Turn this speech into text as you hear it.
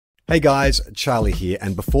Hey guys, Charlie here,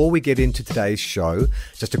 and before we get into today's show,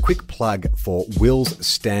 just a quick plug for Will's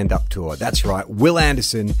stand-up tour. That's right, Will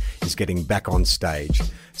Anderson is getting back on stage.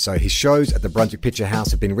 So his shows at the Brunswick Picture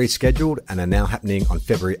House have been rescheduled and are now happening on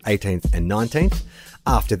February 18th and 19th.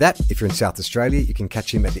 After that, if you're in South Australia, you can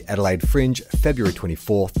catch him at the Adelaide Fringe, February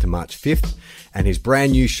 24th to March 5th. And his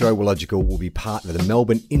brand new show, Willogical, will be part of the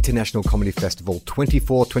Melbourne International Comedy Festival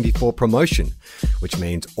 24/24 promotion, which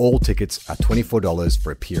means all tickets are $24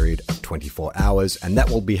 for a period of 24 hours. And that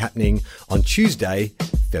will be happening on Tuesday,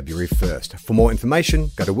 February 1st. For more information,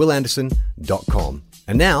 go to willanderson.com.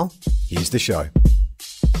 And now, here's the show.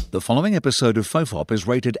 The following episode of FOFOP is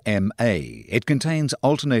rated MA. It contains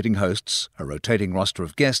alternating hosts, a rotating roster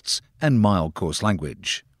of guests, and mild coarse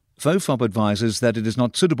language. FOFOP advises that it is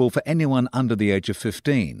not suitable for anyone under the age of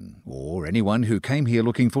 15, or anyone who came here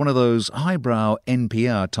looking for one of those highbrow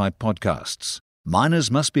NPR-type podcasts.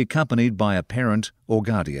 Minors must be accompanied by a parent or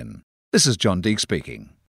guardian. This is John Deek speaking.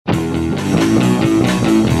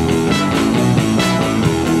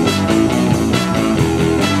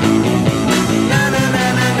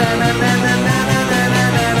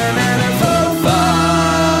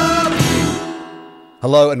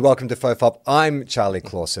 Hello and welcome to FOFOP. I'm Charlie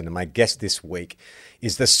Clausen, and my guest this week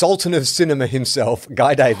is the Sultan of Cinema himself,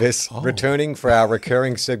 Guy Davis, returning for our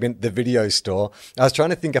recurring segment, The Video Store. I was trying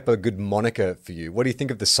to think up a good moniker for you. What do you think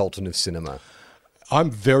of the Sultan of Cinema? I'm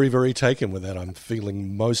very, very taken with that. I'm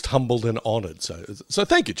feeling most humbled and honoured. So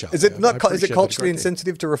thank you, Charlie. Is it culturally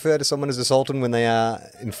insensitive to refer to someone as a sultan when they are,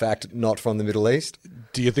 in fact, not from the Middle East?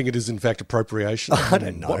 Do you think it is, in fact, appropriation? I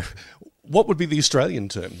don't know. What would be the Australian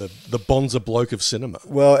term? The Bonza bloke of cinema?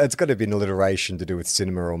 Well, it's got to be an alliteration to do with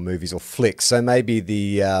cinema or movies or flicks. So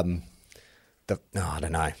maybe I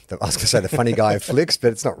don't know. I was going to say the funny guy of flicks,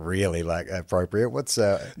 but it's not really like appropriate. What's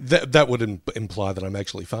that would imply that I'm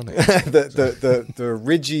actually funny. the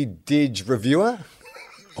Ridgy Didge reviewer.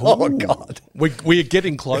 Oh God, we're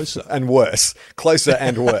getting closer and worse, closer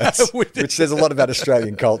and worse, which says a lot about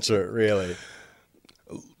Australian culture, really.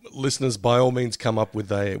 Listeners, by all means, come up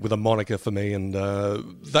with a moniker for me, and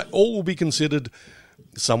that all will be considered.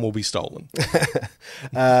 Some will be stolen.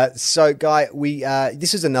 So, Guy,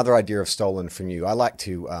 this is another idea of stolen from you. I like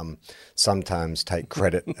to sometimes take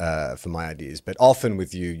credit for my ideas, but often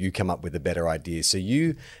with you come up with a better idea. So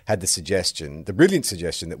you had the brilliant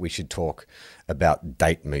suggestion that we should talk about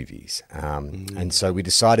date movies. And so we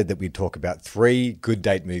decided that we'd talk about 3 good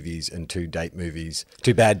date movies and 2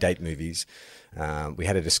 bad date movies. We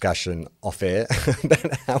had a discussion off air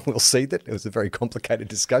about how we'll see that. It was a very complicated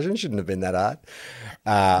discussion. Shouldn't have been that hard.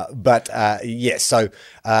 So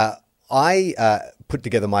I put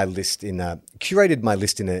together my list curated my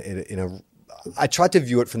list in a. I tried to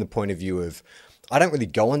view it from the point of view of, I don't really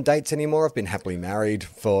go on dates anymore. I've been happily married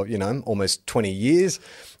for, almost 20 years.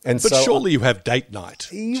 But surely you have date night,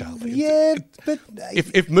 Charlie. Yeah, but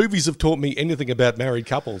if movies have taught me anything about married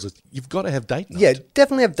couples, you've got to have date night. Yeah,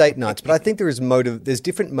 definitely have date nights. But I think there's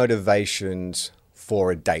different motivations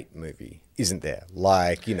for a date movie, isn't there?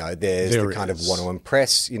 Like, there's the kind of want to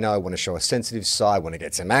impress, I want to show a sensitive side, want to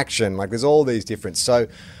get some action. Like, there's all these different. So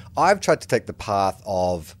I've tried to take the path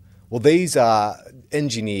of, well, these are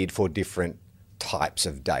engineered for different types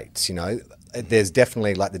of dates, There's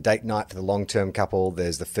definitely like the date night for the long-term couple.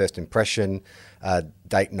 There's the first impression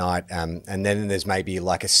date night, and then there's maybe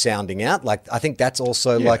like a sounding out. Like, I think that's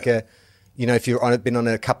also like a, if you've been on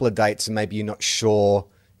a couple of dates and maybe you're not sure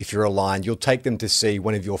if you're aligned, you'll take them to see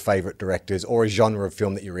one of your favorite directors or a genre of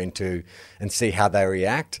film that you're into and see how they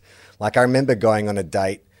react. Like, I remember going on a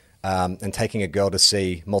date and taking a girl to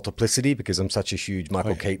see Multiplicity because I'm such a huge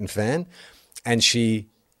Michael Keaton fan, and she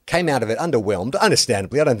came out of it underwhelmed,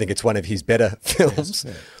 understandably. I don't think it's one of his better films,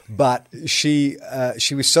 but she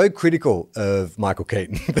was so critical of Michael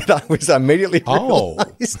Keaton that I was immediately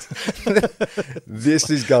realised this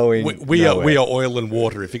is going we are oil and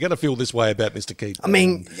water. If you're going to feel this way about Mr. Keaton. I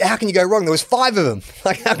mean, how can you go wrong? There was 5 of them.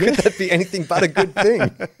 Like, how could that be anything but a good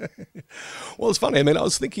thing? Well, it's funny. I mean, I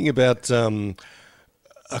was thinking about a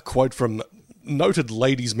quote from noted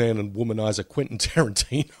ladies' man and womanizer Quentin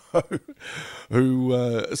Tarantino,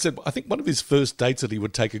 who said, I think one of his first dates that he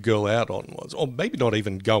would take a girl out on was, or maybe not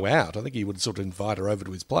even go out, I think he would sort of invite her over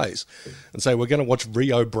to his place and say, we're going to watch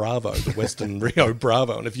Rio Bravo, the Western Rio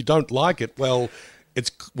Bravo, and if you don't like it, well,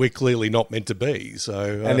 we're clearly not meant to be.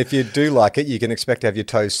 So, and if you do like it, you can expect to have your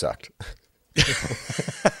toes sucked.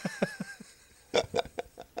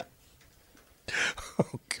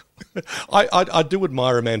 Oh, God. I do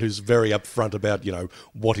admire a man who's very upfront about,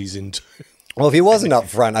 what he's into. Well, if he wasn't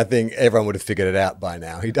upfront, I think everyone would have figured it out by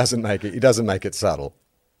now. He doesn't make it subtle.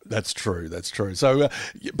 That's true. That's true. So,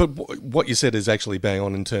 but what you said is actually bang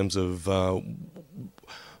on in terms of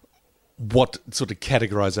what sort of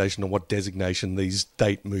categorization or what designation these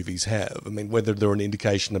date movies have. I mean, whether they're an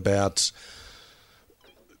indication about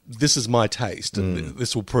this is my taste and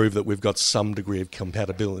this will prove that we've got some degree of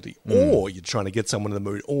compatibility, or you're trying to get someone in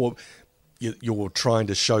the mood, or you're trying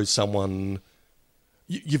to show someone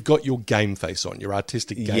you've got your game face on, your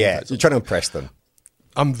artistic game face. Yeah, you're trying to impress them.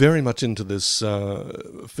 I'm very much into this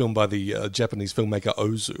film by the Japanese filmmaker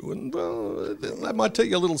Ozu, and that might tell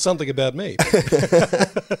you a little something about me.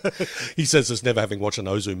 He says this never having watched an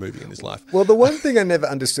Ozu movie in his life. Well, the one thing I never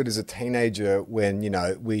understood as a teenager when,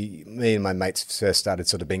 me and my mates first started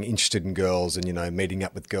sort of being interested in girls and, meeting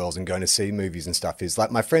up with girls and going to see movies and stuff is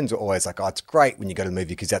like my friends were always like, oh, it's great when you go to a movie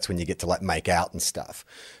because that's when you get to like make out and stuff.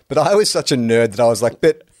 But I was such a nerd that I was like,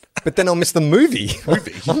 but then I'll miss the movie.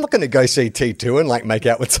 I'm not going to go see T2 and like make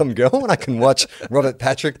out with some girl when I can watch Robert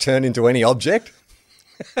Patrick turn into any object.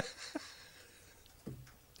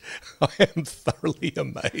 I am thoroughly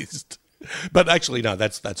amazed. But actually, no,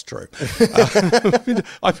 that's true.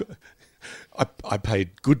 I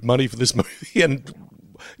paid good money for this movie, and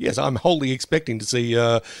yes, I'm wholly expecting to see,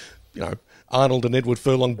 Arnold and Edward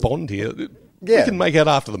Furlong Bond here. Yeah. We can make out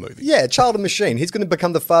after the movie. Yeah, child of machine. He's going to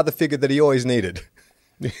become the father figure that he always needed.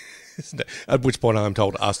 At which point I'm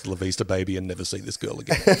told, hasta la vista, baby, and never see this girl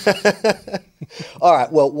again. All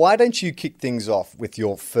right, well, why don't you kick things off with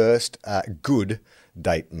your first good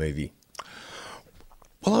date movie?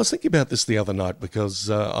 Well, I was thinking about this the other night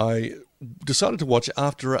because I decided to watch,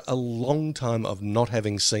 after a long time of not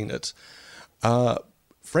having seen it,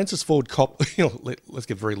 Francis Ford Coppola, let's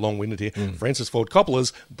get very long-winded here, Francis Ford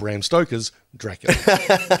Coppola's Bram Stoker's Dracula.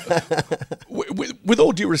 with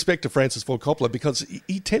all due respect to Francis Ford Coppola, because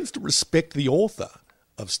he tends to respect the author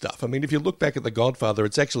of stuff. I mean, if you look back at The Godfather,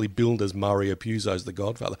 it's actually billed as Mario Puzo's The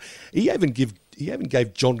Godfather. He even gave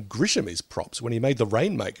John Grisham his props when he made The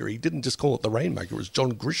Rainmaker. He didn't just call it The Rainmaker, it was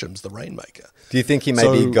John Grisham's The Rainmaker. Do you think he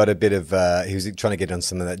maybe got a bit of, he was trying to get on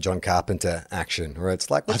some of that John Carpenter action, where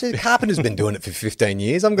it's like, Carpenter's been doing it for 15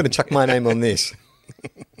 years, I'm going to chuck my name on this.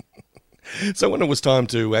 So when it was time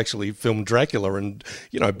to actually film Dracula and,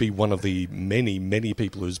 be one of the many, many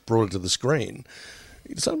people who's brought it to the screen,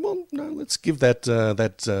 he decided, well, no, let's give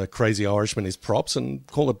that crazy Irishman his props and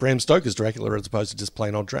call it Bram Stoker's Dracula as opposed to just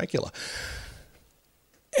plain old Dracula.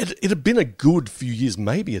 It had been a good few years,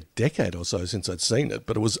 maybe a decade or so since I'd seen it,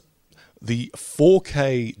 but it was the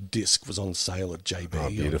 4K disc was on sale at JB. Oh,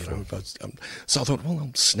 beautiful. So I thought, well,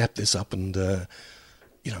 I'll snap this up and,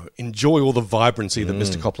 enjoy all the vibrancy that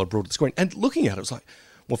Mr. Coppola brought to the screen. And looking at it, it was like,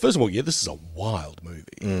 well, first of all, yeah, this is a wild movie.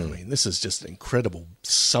 I mean, this is just an incredible,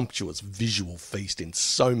 sumptuous visual feast in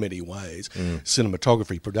so many ways.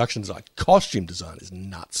 Cinematography, production design, costume design is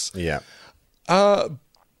nuts. Yeah. But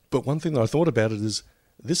one thing that I thought about it is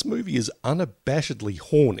this movie is unabashedly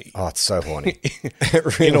horny. Oh, it's so horny.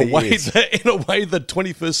 It really is. In a way that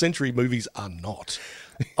 21st century movies are not.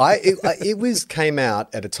 It came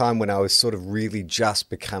out at a time when I was sort of really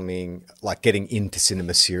just becoming, like, getting into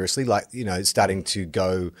cinema seriously, like, starting to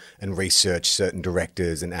go and research certain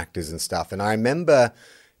directors and actors and stuff. And I remember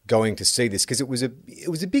going to see this because it was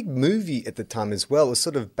a big movie at the time as well. It was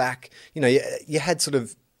sort of back, you had sort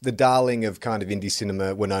of the darling of kind of indie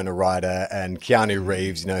cinema, Winona Ryder and Keanu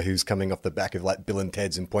Reeves, who's coming off the back of like Bill and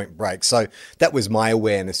Ted's and Point Break. So that was my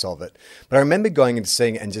awareness of it. But I remember going and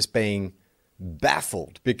seeing it and just being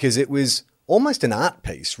baffled because it was almost an art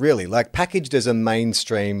piece, really, like packaged as a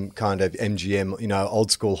mainstream kind of MGM,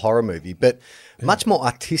 old school horror movie, but much more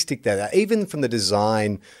artistic than that. Even from the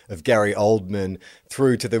design of Gary Oldman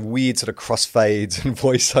through to the weird sort of crossfades and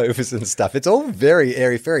voiceovers and stuff. It's all very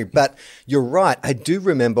airy-fairy, but you're right. I do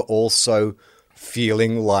remember also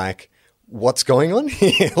feeling like, what's going on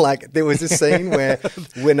here? Like there was a scene where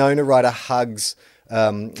Winona Ryder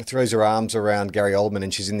throws her arms around Gary Oldman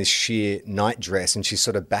and she's in this sheer nightdress and she's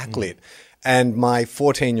sort of backlit. And my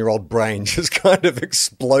 14-year-old brain just kind of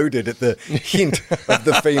exploded at the hint of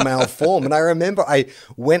the female form. And I remember I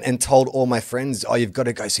went and told all my friends, oh, you've got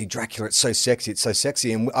to go see Dracula. It's so sexy. It's so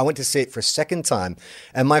sexy. And I went to see it for a second time.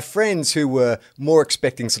 And my friends who were more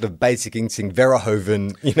expecting sort of Basic Instinct,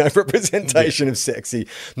 Verhoeven, representation of sexy,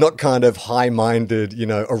 not kind of high-minded,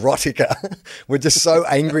 erotica, were just so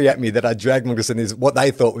angry at me that I dragged them to see this, what they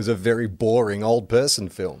thought was a very boring old person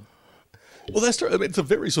film. Well, that's true. I mean, it's a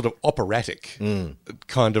very sort of operatic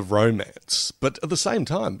kind of romance. But at the same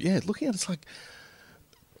time, looking at it, it's like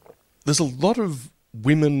there's a lot of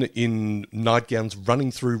women in nightgowns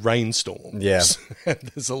running through rainstorms. Yeah.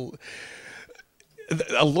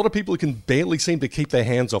 a lot of people who can barely seem to keep their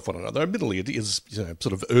hands off one another. Admittedly, it is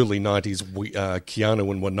sort of early 90s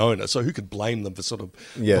Keanu and Winona, so who could blame them for sort of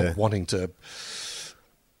not wanting to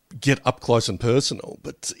get up close and personal?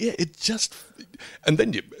 But yeah, it just... And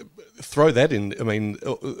then you throw that in, I mean,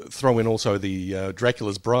 throw in also the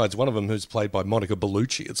Dracula's Brides, one of them who's played by Monica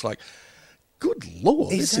Bellucci. It's like, good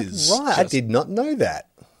Lord, is this that is right? I did not know that.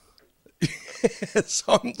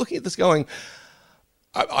 So I'm looking at this going,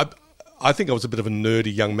 I think I was a bit of a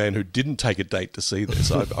nerdy young man who didn't take a date to see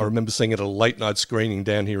this. I remember seeing it at a late night screening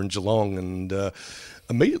down here in Geelong, and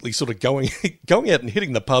immediately sort of going out and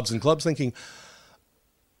hitting the pubs and clubs thinking,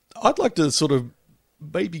 I'd like to sort of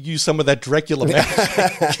maybe use some of that Dracula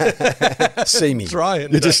magic. See me. Try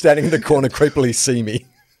it. You're just standing in the corner creepily, see me.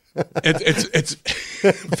 It's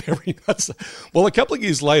very nuts. Well, a couple of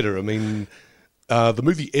years later, I mean, the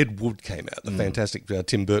movie Ed Wood came out, the fantastic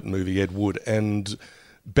Tim Burton movie Ed Wood, and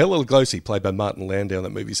Bela Lugosi, played by Martin Landau in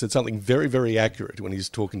that movie, said something very, very accurate when he's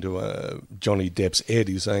talking to Johnny Depp's Ed.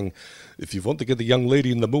 He's saying, if you want to get the young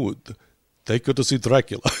lady in the mood, take her to see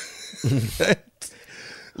Dracula.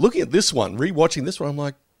 Looking at this one, rewatching this one, I'm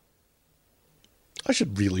like, I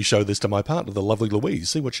should really show this to my partner, the lovely Louise,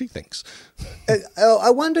 see what she thinks.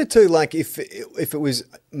 I wonder too, like if it was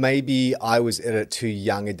maybe I was at a too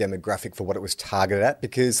young a demographic for what it was targeted at,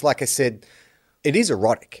 because like I said, it is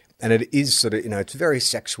erotic and it is sort of, it's very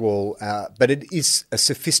sexual, but it is a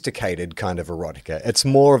sophisticated kind of erotica. It's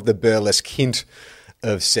more of the burlesque hint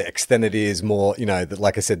of sex than it is more,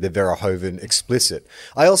 like I said, the Verhoeven explicit.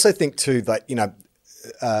 I also think too that,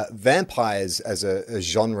 vampires as a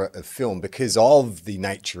genre of film, because of the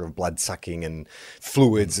nature of blood sucking and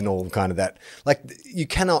fluids and all kind of that, like you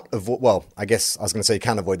cannot avoid, well, I guess I was going to say you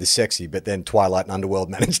can't avoid the sexy, but then Twilight and Underworld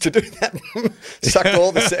managed to do that. Sucked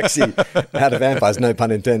all the sexy out of vampires, no pun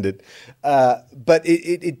intended. But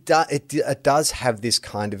it does have this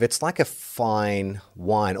kind of, it's like a fine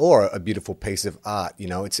wine or a beautiful piece of art,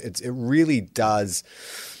 it really does.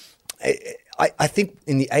 I think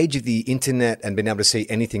in the age of the internet and being able to see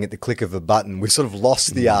anything at the click of a button, we've sort of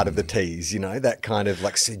lost the art of the tease, that kind of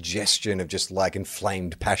like suggestion of just like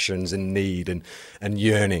inflamed passions and need and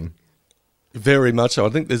yearning. Very much so. I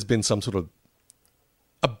think there's been some sort of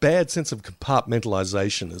a bad sense of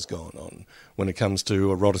compartmentalization has gone on when it comes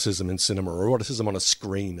to eroticism in cinema, or eroticism on a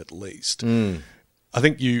screen at least. I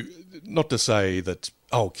think not to say that,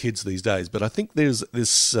 kids these days, but I think there's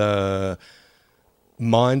this...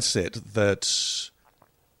 mindset that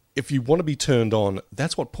if you want to be turned on,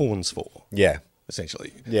 that's what porn's for. Yeah.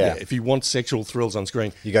 Essentially. Yeah. If you want sexual thrills on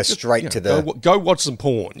screen, you go straight to the... Go watch some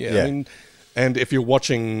porn. Yeah. I mean, and if you're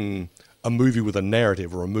watching a movie with a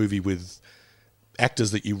narrative or a movie with actors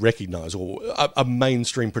that you recognize or a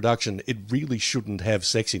mainstream production, it really shouldn't have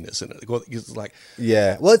sexiness in it. It's like...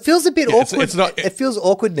 Yeah. Well, it feels a bit awkward. It feels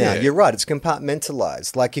awkward now. Yeah. You're right. It's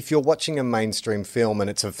compartmentalized. Like if you're watching a mainstream film and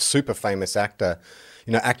it's a super famous actor...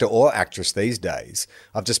 actor or actress these days.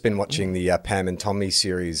 I've just been watching the Pam and Tommy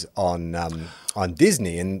series on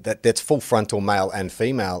Disney, and that's full frontal male and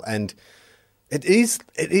female, and it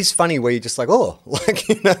is funny where you're just like, back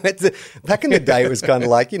in the day it was kind of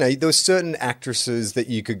like, there were certain actresses that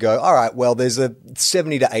you could go, all right, well, there's a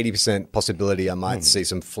 70 to 80% possibility I might see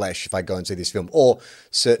some flesh if I go and see this film, or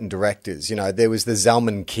certain directors, there was the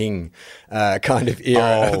Zalman King kind of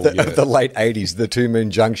era of the late 80s, the Two Moon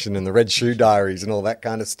Junction and the Red Shoe Diaries and all that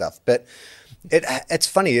kind of stuff. But it's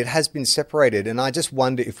funny, it has been separated, and I just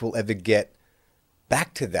wonder if we'll ever get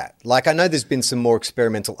back to that. Like, I know there's been some more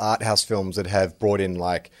experimental art house films that have brought in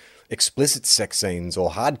like explicit sex scenes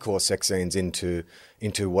or hardcore sex scenes into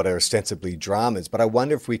what are ostensibly dramas. But I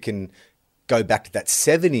wonder if we can go back to that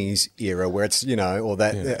 70s era where it's, or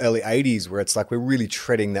that early 80s where it's like we're really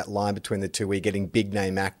treading that line between the two. We're getting big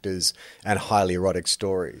name actors and highly erotic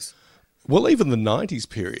stories. Well, even the 90s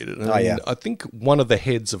period. I think one of the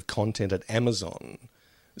heads of content at Amazon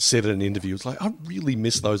said in an interview, it's like, I really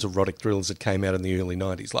miss those erotic thrillers that came out in the early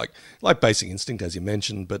 90s, like Basic Instinct, as you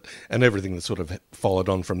mentioned, and everything that sort of followed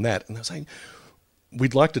on from that. And they're saying,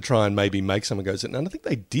 we'd like to try and maybe make someone goes, and I think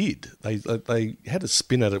they did. They had a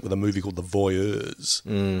spin at it with a movie called The Voyeurs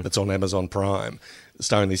that's on Amazon Prime,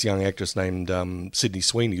 starring this young actress named Sydney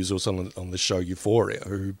Sweeney, who's also on the show Euphoria,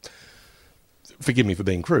 who, forgive me for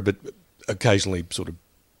being crude, but occasionally sort of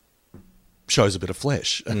shows a bit of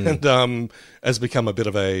flesh and has become a bit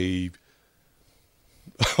of I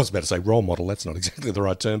was about to say role model, that's not exactly the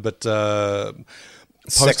right term, but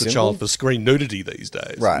poster child for screen nudity these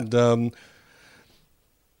days. Right. And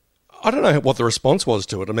I don't know what the response was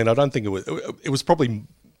to it. I mean, I don't think it was probably,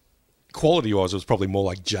 quality-wise, it was probably more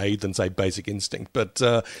like Jade than, say, Basic Instinct, but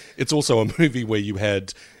it's also a movie where you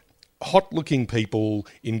had hot-looking people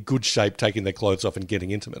in good shape taking their clothes off and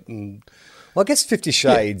getting intimate. And well, I guess 50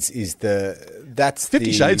 Shades is that's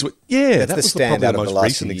 50 Shades. That's that the was probably standout the of the most last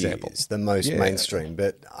recent few example. years, the most mainstream.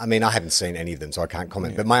 But I mean, I haven't seen any of them, so I can't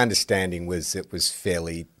comment. But my understanding was it was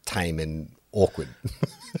fairly tame and awkward.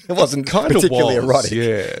 It wasn't particularly erotic.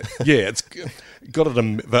 Yeah, it's got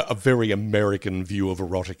a very American view of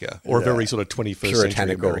erotica, or a very sort of 21st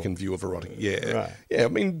century American view of erotica. Yeah, right. Yeah. I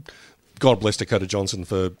mean, God bless Dakota Johnson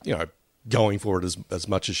for going for it as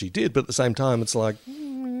much as she did, but at the same time, it's like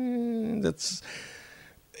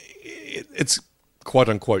it's quote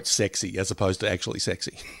unquote sexy as opposed to actually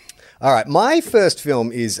sexy. All right, my first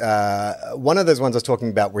film is one of those ones I was talking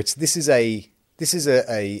about, which this is a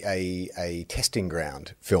testing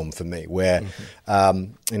ground film for me, where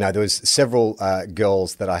there was several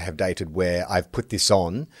girls that I have dated where I've put this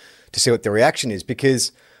on to see what the reaction is,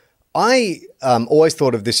 because I always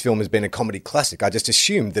thought of this film as being a comedy classic. I just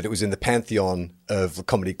assumed that it was in the pantheon of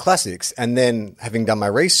comedy classics. And then, having done my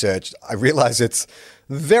research, I realized it's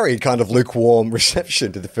very kind of lukewarm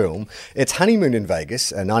reception to the film. It's Honeymoon in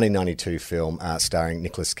Vegas, a 1992 film starring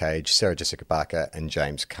Nicolas Cage, Sarah Jessica Parker, and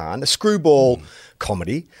James Caan. A screwball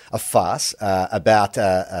comedy, a farce about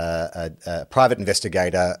a private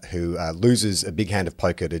investigator who loses a big hand of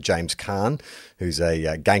poker to James Caan, who's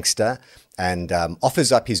a gangster, and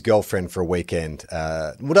offers up his girlfriend for a weekend.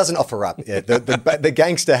 Doesn't offer up. The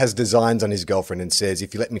gangster has designs on his girlfriend and says,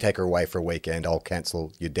 if you let me take her away for a weekend, I'll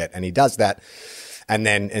cancel your debt. And he does that and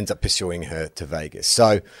then ends up pursuing her to Vegas.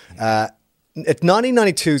 So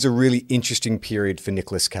 1992 is a really interesting period for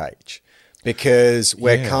Nicolas Cage, because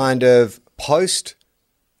we're kind of post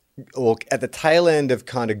or at the tail end of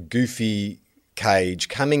kind of goofy Cage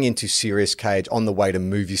coming into serious Cage on the way to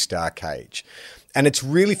movie star Cage. And it's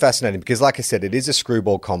really fascinating because, like I said, it is a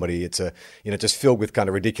screwball comedy. It's just filled with kind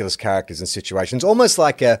of ridiculous characters and situations, almost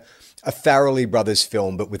like a Farrelly Brothers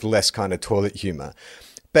film, but with less kind of toilet humor.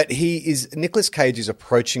 But Nicolas Cage is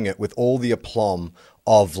approaching it with all the aplomb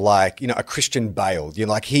of a Christian Bale.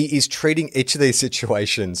 He is treating each of these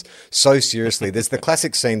situations so seriously. There's the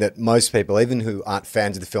classic scene that most people, even who aren't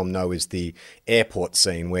fans of the film, know is the airport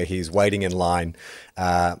scene where he's waiting in line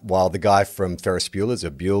while the guy from Ferris Bueller's a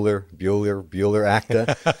Bueller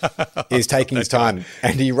actor is taking his time,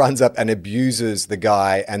 and he runs up and abuses the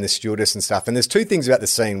guy and the stewardess and stuff. And there's two things about the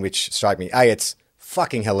scene which strike me. A, it's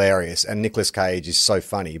fucking hilarious, and Nicolas Cage is so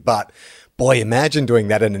funny, but boy, imagine doing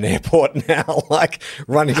that in an airport now,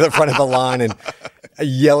 running to the front of the line and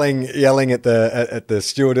yelling at the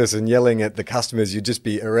stewardess and yelling at the customers. You'd just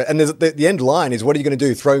be, and the end line is, "What are you going to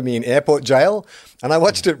do? Throw me in airport jail?" And I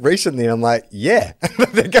watched it recently, and I'm like, "Yeah,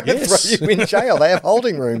 they're going to throw you in jail. They have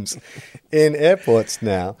holding rooms in airports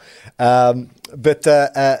now." But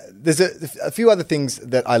there's a few other things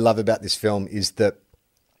that I love about this film is that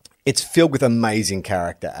it's filled with amazing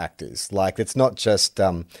character actors. It's not just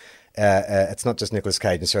Nicolas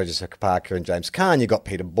Cage and Sarah Jessica Parker and James Caan. You've got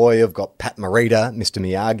Peter Boyle, you've got Pat Morita, Mr.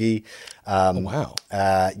 Miyagi. Wow.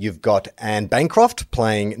 You've got Anne Bancroft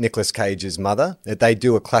playing Nicolas Cage's mother. They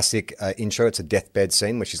do a classic intro. It's a deathbed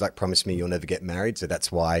scene where she's like, "Promise me you'll never get married." So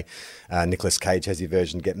that's why Nicolas Cage has the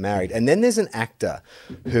aversion to get married. And then there's an actor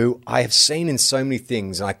who I have seen in so many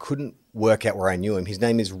things and I couldn't work out where I knew him. His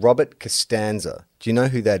name is Robert Costanza. Do you know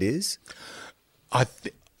who that is? I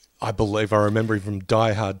believe I remember him from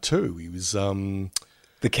Die Hard 2. He was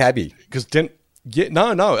the cabbie. Because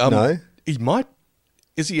no. No, he might.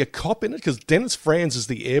 Is he a cop in it? Because Dennis Franz is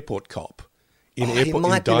the airport cop in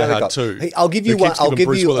Die Hard 2. I'll give you one. I'll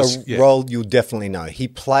give you a role you'll definitely know. He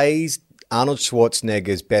plays Arnold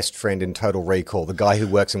Schwarzenegger's best friend in Total Recall, the guy who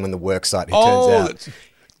works in When the Work Site. Who turns out.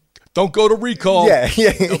 Don't go to Recall. Yeah,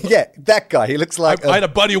 that guy. He looks like... I had a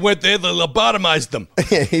buddy who went there, they lobotomized them.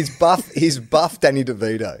 Yeah, he's buff Danny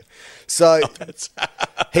DeVito. So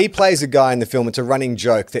he plays a guy in the film. It's a running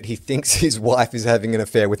joke that he thinks his wife is having an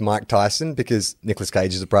affair with Mike Tyson because Nicolas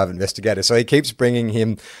Cage is a private investigator. So he keeps bringing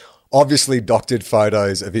him obviously doctored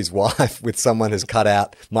photos of his wife with someone has cut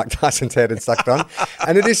out Mike Tyson's head and sucked on.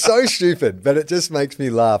 And it is so stupid, but it just makes me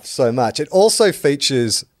laugh so much. It also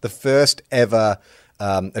features the first ever...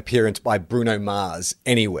 appearance by Bruno Mars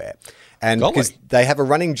anywhere. And because they have a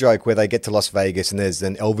running joke where they get to Las Vegas and there's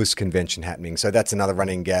an Elvis convention happening. So that's another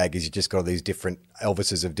running gag is you just got all these different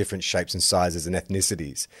Elvises of different shapes and sizes and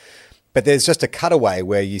ethnicities. But there's just a cutaway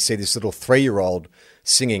where you see this little 3-year-old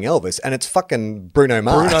singing Elvis and it's fucking Bruno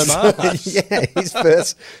Mars. Bruno Mars. Yeah, his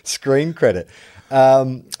first screen credit.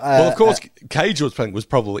 Well, of course, Cage was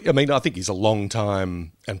probably, I think he's a long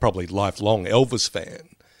time and probably lifelong Elvis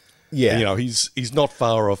fan. Yeah. And, you know, he's not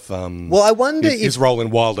far off. Well, I wonder his role in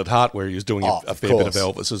Wild at Heart, where he was doing a fair bit of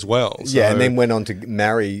Elvis as well. So, yeah, and then went on to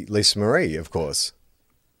marry Lisa Marie, of course.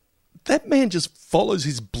 That man just follows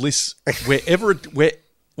his bliss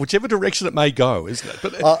whichever direction it may go, isn't it?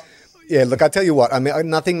 But yeah, look, I tell you what, I mean,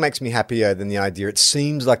 nothing makes me happier than the idea. It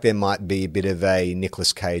seems like there might be a bit of a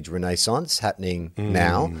Nicolas Cage renaissance happening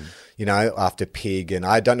now, you know, after Pig. And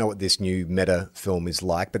I don't know what this new meta film is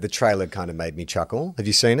like, but the trailer kind of made me chuckle. Have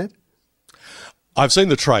you seen it? I've seen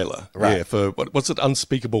the trailer, right. Yeah, for what's it,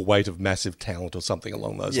 Unspeakable Weight of Massive Talent or something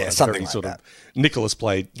along those lines. Something like that.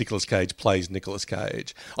 Nicolas Cage plays Nicolas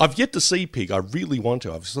Cage. I've yet to see Pig. I really want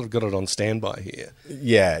to. I've sort of got it on standby here.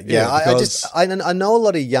 Yeah. I know a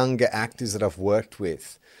lot of younger actors that I've worked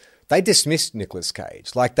with. They dismissed Nicolas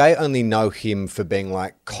Cage. Like, they only know him for being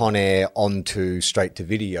like Con Air onto straight to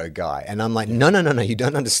video guy. And I'm like, no, you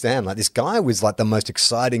don't understand. Like, this guy was like the most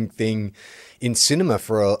exciting thing in cinema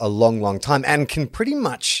for a long, long time and can pretty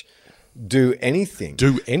much do anything.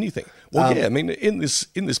 Well, yeah, I mean, in this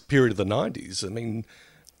period of the 90s, I mean,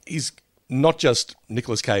 he's not just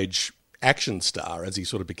Nicolas Cage action star as he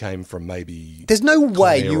sort of became from maybe... There's no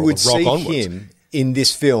way you would Rock see onwards. him in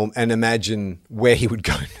this film and imagine where he would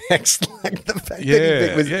go next. Like, the fact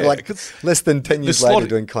that he was like less than 10 years later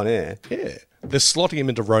doing Con Air. Yeah. They're slotting him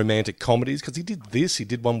into romantic comedies because he did this. He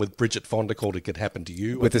did one with Bridget Fonda called It Could Happen to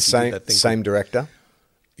You. With the same director?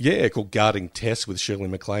 Yeah, called Guarding Tess with Shirley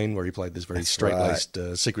MacLaine, where he played this very straight-laced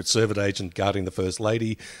Secret Service agent guarding the First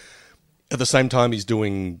Lady. At the same time, he's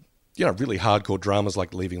doing, you know, really hardcore dramas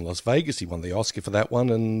like Leaving Las Vegas. He won the Oscar for that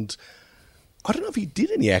one. And I don't know if he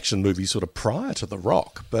did any action movies sort of prior to The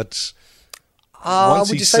Rock, but... would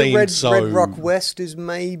you say Red Rock West is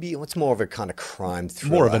maybe... It's more of a kind of crime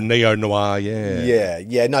thriller. More of a neo-noir, yeah.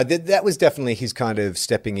 Yeah. No, that was definitely his kind of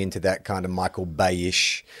stepping into that kind of Michael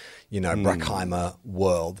Bay-ish, you know, Bruckheimer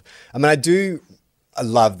world. I mean, I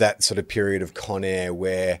love that sort of period of Con Air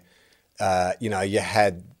where, you know, you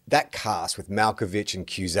had that cast with Malkovich and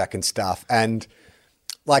Cusack and stuff, and...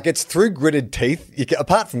 Like, it's through gritted teeth,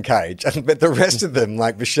 apart from Cage, but the rest of them,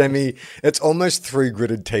 like Buscemi, it's almost through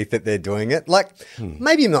gritted teeth that they're doing it. Like,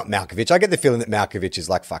 maybe not Malkovich. I get the feeling that Malkovich is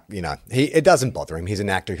like, fuck, you know, it doesn't bother him. He's an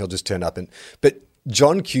actor. He'll just turn up but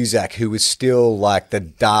John Cusack, who was still like the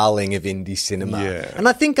darling of indie cinema. Yeah. And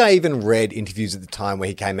I think I even read interviews at the time where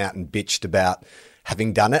he came out and bitched about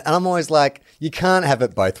having done it. And I'm always like, you can't have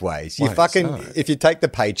it both ways. If you take the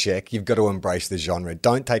paycheck, you've got to embrace the genre.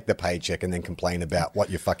 Don't take the paycheck and then complain about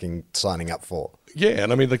what you're fucking signing up for. Yeah,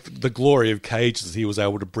 and I mean, the glory of Cage is he was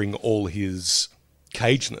able to bring all his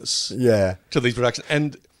cageness to these productions.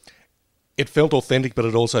 And it felt authentic, but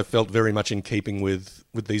it also felt very much in keeping with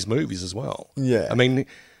these movies as well. Yeah. I mean,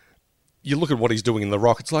 you look at what he's doing in The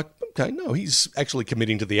Rock, it's like, okay, no, he's actually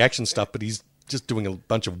committing to the action stuff, but he's just doing a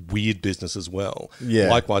bunch of weird business as well. Yeah.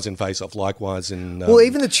 Likewise in Face Off, likewise in... well,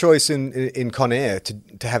 even the choice in Con Air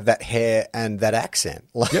to have that hair and that accent.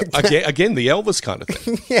 Like, again, the Elvis kind of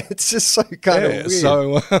thing. Yeah, it's just so kind of weird.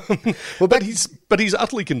 So, but he's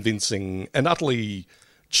utterly convincing and utterly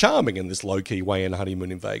charming in this low-key way in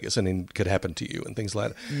Honeymoon in Vegas and in Could Happen to You and things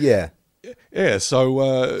like that. Yeah. Yeah,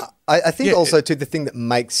 so... I think also, too, the thing that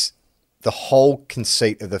makes the whole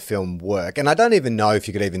conceit of the film work, and I don't even know if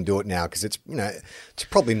you could even do it now because it's, you know, it's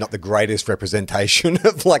probably not the greatest representation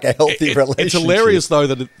of like a healthy relationship. It's hilarious though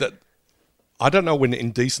that I don't know when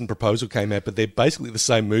Indecent Proposal came out, but they're basically the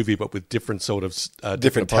same movie but with different sort of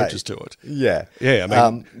different approaches to it. Yeah, yeah.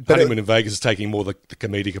 I mean, Honeymoon in Vegas is taking more the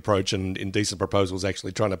comedic approach, and Indecent Proposal is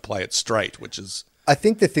actually trying to play it straight, which is. I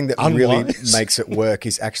think the thing that really makes it work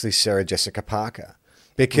is actually Sarah Jessica Parker.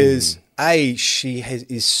 Because she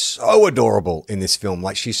is so adorable in this film.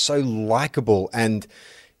 Like, she's so likable, and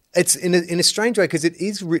it's in a strange way because it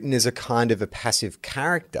is written as a kind of a passive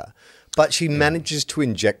character, but she manages to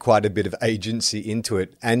inject quite a bit of agency into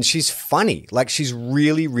it, and she's funny. Like, she's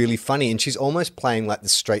really, really funny, and she's almost playing like the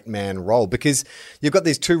straight man role because you've got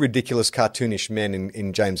these two ridiculous cartoonish men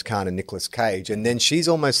in James Caan and Nicolas Cage, and then she's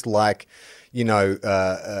almost like, you know,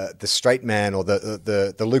 the straight man or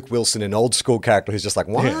the Luke Wilson, an old school character who's just like,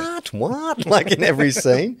 what, like in every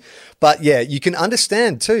scene. But yeah, you can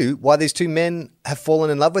understand too why these two men have fallen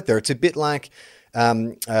in love with her. It's a bit like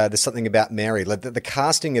there's something about Mary. Like the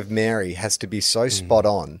casting of Mary has to be so spot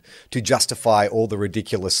on to justify all the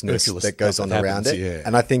ridiculousness that goes on around it. Yeah.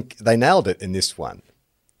 And I think they nailed it in this one.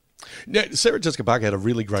 Now, Sarah Jessica Parker had a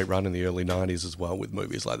really great run in the early 90s as well with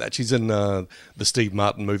movies like that. She's in the Steve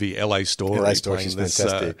Martin movie LA Story. LA Story, she's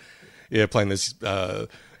fantastic. Playing this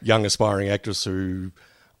young aspiring actress who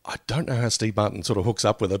I don't know how Steve Martin sort of hooks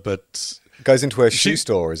up with her, but... Goes into her shoe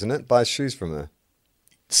store, isn't it? Buys shoes from her.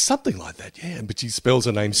 Something like that, yeah. But she spells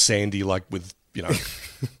her name Sandy, like with,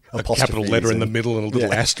 a capital letter in the middle and a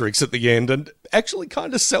little asterisk at the end, and actually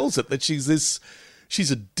kind of sells it that she's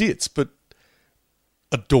a ditz, but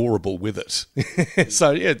adorable with it.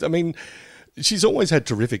 So, yeah, I mean, she's always had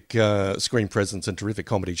terrific screen presence and terrific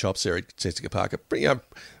comedy chops there at Jessica Parker.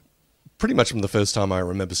 Pretty much from the first time I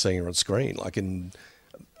remember seeing her on screen. Like I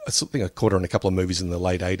think I caught her in a couple of movies in the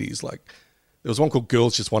late 80s. Like, there was one called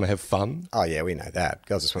Girls Just Want to Have Fun. Oh, yeah, we know that.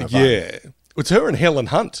 Girls Just Want to Have Fun. Yeah. It's her and Helen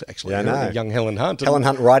Hunt, actually. Yeah, I know. Young Helen Hunt. Helen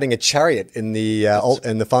Hunt riding a chariot in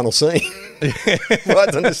the final scene.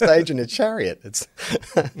 Rides on the stage in a chariot. It's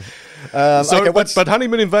but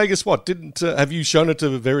Honeymoon in Vegas, what? Have you shown it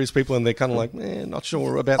to various people and they're kind of like, not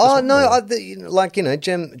sure about this? Oh, no.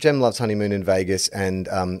 Jem loves Honeymoon in Vegas, and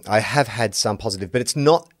I have had some positive, but it's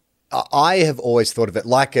not. I have always thought of it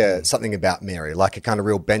like something about Mary, like a kind of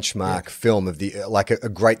real benchmark film of like a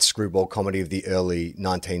great screwball comedy of the early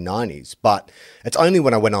 1990s. But it's only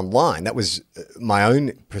when I went online, that was my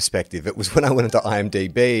own perspective. It was when I went into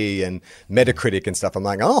IMDb and Metacritic and stuff. I'm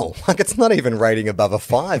like, it's not even rating above a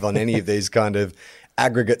 5 on any of these kind of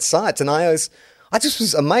aggregate sites. And I just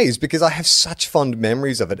was amazed because I have such fond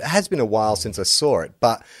memories of it. It has been a while since I saw it,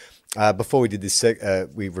 but before we did this,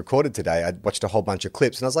 we recorded today, I watched a whole bunch of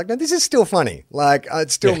clips and I was like, no, this is still funny. Like,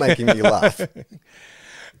 it's still making me laugh.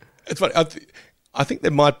 It's funny. I think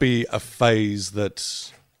there might be a phase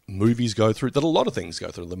that movies go through, that a lot of things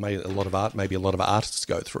go through, that a lot of artists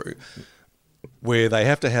go through, where they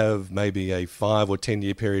have to have maybe a 5 or 10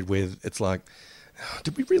 year period where it's like,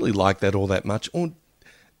 did we really like that all that much? Or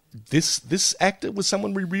this actor was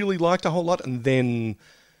someone we really liked a whole lot, and then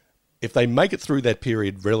if they make it through that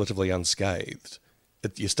period relatively unscathed,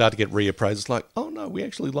 you start to get reappraised. It's like, oh no, we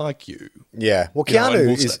actually like you. Yeah. Well,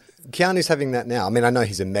 Keanu's having that now. I mean, I know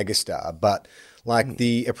he's a megastar, but like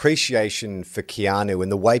the appreciation for Keanu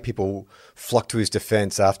and the way people flocked to his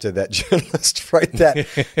defense after that journalist wrote that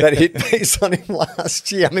hit piece on him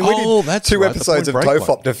last year. I mean, we did 2 episodes of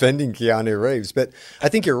FOFOP defending Keanu Reeves, but I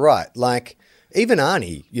think you're right. Like, even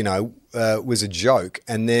Arnie, was a joke,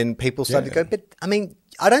 and then people started to go, but I mean,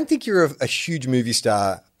 I don't think you're a huge movie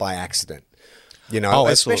star by accident,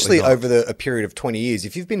 especially over a period of 20 years.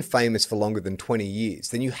 If you've been famous for longer than 20 years,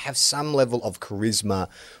 then you have some level of charisma,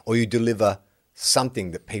 or you deliver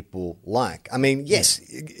something that people like. I mean, yes,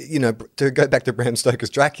 to go back to Bram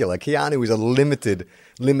Stoker's Dracula, Keanu is a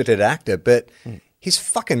limited actor, but he's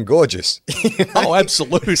fucking gorgeous. Oh,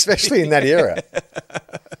 absolutely. Especially in that era.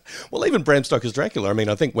 Well, even Bram Stoker's Dracula, I mean,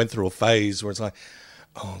 I think went through a phase where it's like,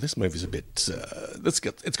 oh, this movie's a bit, it's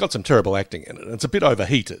got some terrible acting in it. And it's a bit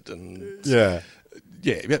overheated. And yeah,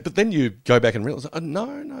 but then you go back and realize,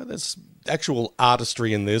 no, there's actual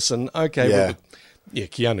artistry in this. And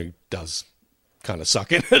Keanu does kind of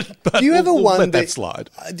suck in it. But do you ever wonder, let that slide.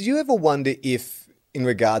 Do you ever wonder if, in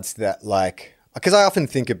regards to that, like, because I often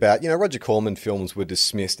think about, Roger Corman films were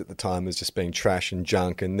dismissed at the time as just being trash and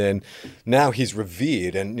junk. And then now he's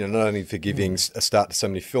revered, and not only for giving a start to so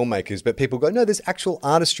many filmmakers, but people go, no, there's actual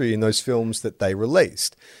artistry in those films that they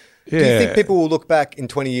released. Yeah. Do you think people will look back in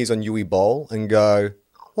 20 years on Uwe Boll and go,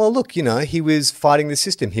 well, look, he was fighting the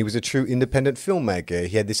system. He was a true independent filmmaker.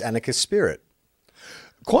 He had this anarchist spirit.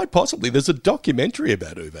 Quite possibly. There's a documentary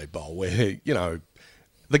about Uwe Boll where,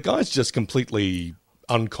 the guy's just completely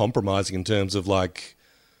uncompromising in terms of like,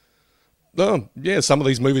 some of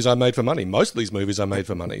these movies I made for money. Most of these movies I made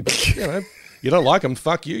for money. But, you don't like them,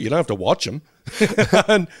 fuck you. You don't have to watch them.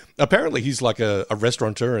 And apparently he's like a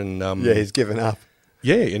restaurateur and he's given up.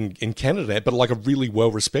 Yeah, in Canada, but like a really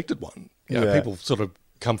well-respected one. People sort of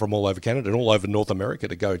come from all over Canada and all over North America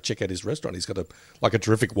to go check out his restaurant. He's got a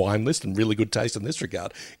terrific wine list and really good taste in this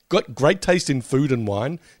regard. Got great taste in food and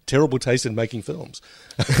wine, terrible taste in making films.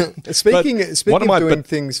 Speaking of doing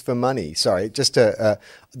things for money, sorry, just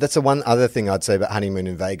that's the one other thing I'd say about Honeymoon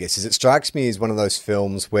in Vegas is it strikes me as one of those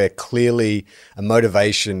films where clearly a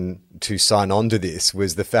motivation to sign on to this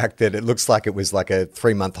was the fact that it looks like it was like a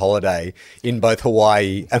 3-month holiday in both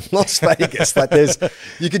Hawaii and Las Vegas. Like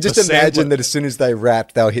you could just imagine that as soon as they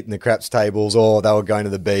wrapped, they were hitting the craps tables, or they were going to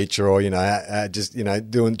the beach, or doing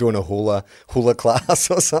a hula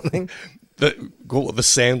class or something. The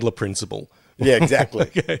Sandler principle. Yeah, exactly.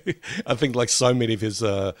 Okay. I think like so many of his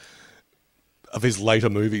later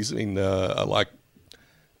movies, are like,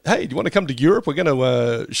 hey, do you want to come to Europe? We're going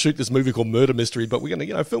to shoot this movie called Murder Mystery, but we're going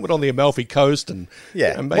to film it on the Amalfi Coast and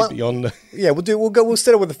maybe on. Yeah, we'll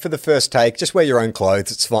settle with for the first take. Just wear your own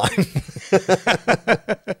clothes. It's fine.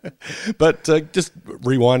 But just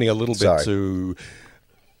rewinding a little bit to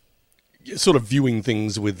sort of viewing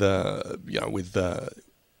things with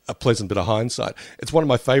a pleasant bit of hindsight. It's one of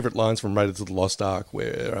my favourite lines from Raiders of the Lost Ark,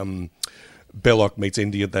 where Belloc meets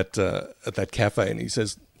Indy at that cafe, and he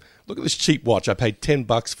says, "Look at this cheap watch. I paid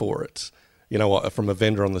 $10 for it, from a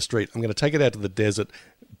vendor on the street. I'm going to take it out to the desert,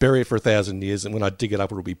 bury it for 1,000 years, and when I dig it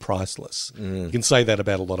up, it'll be priceless." You can say that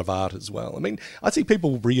about a lot of art as well. I mean, I see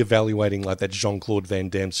people reevaluating like that Jean-Claude Van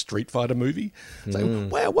Damme Street Fighter movie, saying,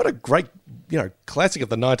 "Wow, what a great, classic of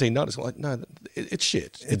the 1990s." Like, no, it's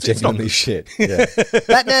shit. It's genuinely shit. Yeah.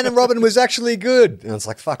 Batman and Robin was actually good. And it's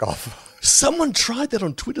like, fuck off. Someone tried that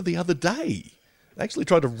on Twitter the other day. They actually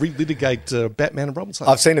tried to relitigate Batman and Robin.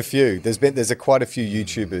 I've seen a few. There's quite a few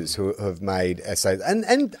YouTubers who have made essays.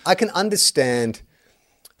 And I can understand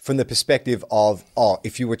from the perspective of,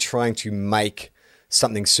 if you were trying to make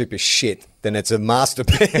something super shit, then it's a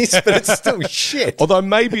masterpiece, but it's still shit. Although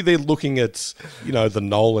maybe they're looking at, the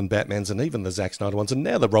Nolan Batmans and even the Zack Snyder ones, and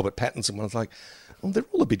now the Robert Pattinson ones, like, they're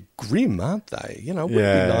all a bit grim, aren't they? Wouldn't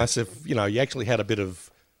it be nice if, you actually had a bit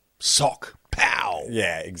of sock, pow.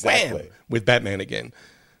 Yeah, exactly. Wham, with Batman again.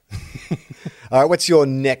 All right, what's your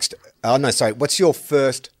what's your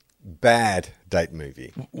first bad date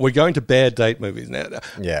movie? We're going to bad date movies now.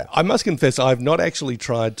 Yeah. I must confess, I've not actually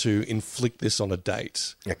tried to inflict this on a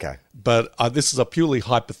date. Okay. But this is a purely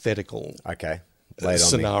hypothetical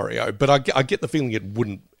scenario. But I get the feeling it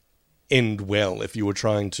wouldn't end well if you were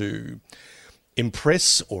trying to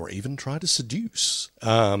impress or even try to seduce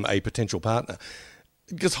a potential partner.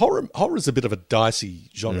 Because horror is a bit of a dicey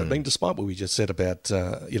genre. I mean, despite what we just said about,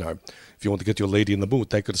 if you want to get your lady in the mood,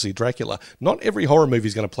 take her to see Dracula. Not every horror movie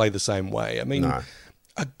is going to play the same way. I mean,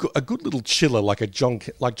 a good little chiller like John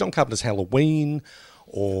Carpenter's Halloween,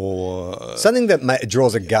 or something that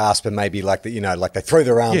draws a gasp and maybe like they throw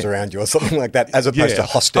their arms around you or something like that, as opposed to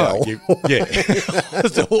Hostel.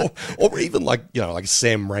 Or even like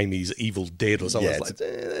Sam Raimi's Evil Dead or something. Yeah,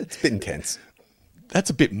 it's a bit intense. That's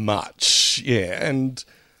a bit much, yeah. And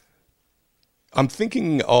I'm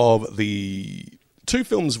thinking of the two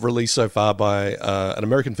films released so far by an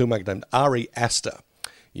American filmmaker named Ari Aster.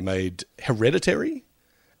 He made Hereditary,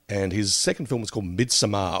 and his second film was called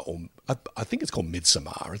Midsommar, or I think it's called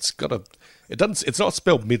Midsommar. It's not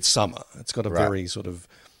spelled Midsummer. It's got a very sort of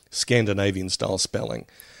Scandinavian style spelling.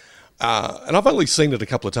 And I've only seen it a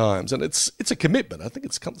couple of times, and it's a commitment. I think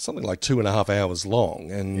it's something like 2.5 hours long,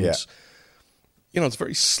 and it's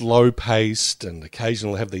very slow paced, and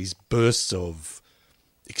occasionally have these bursts of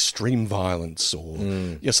extreme violence or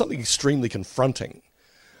something extremely confronting.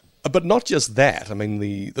 But not just that. I mean,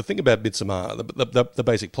 the thing about Midsommar, the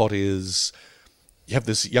basic plot is you have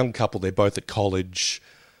this young couple, they're both at college.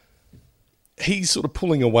 He's sort of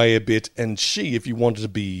pulling away a bit, and she, if you wanted to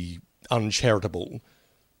be uncharitable,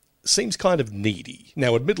 seems kind of needy.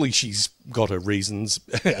 Now, admittedly, she's got her reasons,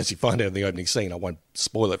 as you find out in the opening scene. I won't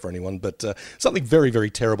spoil it for anyone, but something very,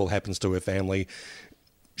 very terrible happens to her family.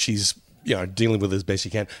 She's, dealing with it as best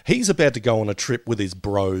she can. He's about to go on a trip with his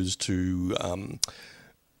bros to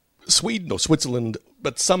Sweden or Switzerland,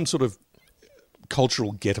 but some sort of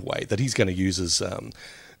cultural getaway that he's going to use as,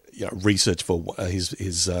 research for his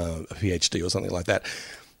PhD or something like that.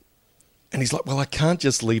 And he's like, well, I can't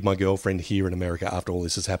just leave my girlfriend here in America after all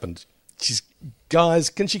this has happened. Guys,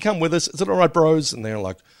 can she come with us? Is it all right, bros? And they're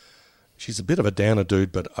like, she's a bit of a downer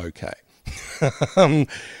dude, but okay.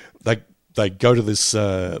 They go to this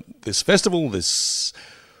festival,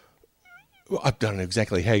 I don't know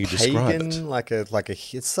exactly how you describe it.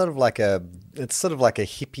 It's sort of like a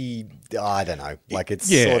hippie. I don't know. Like it's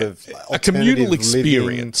sort of a communal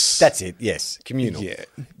experience. That's it. Yes, communal. Yeah.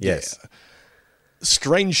 Yes. Yeah.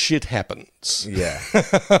 Strange shit happens. Yeah.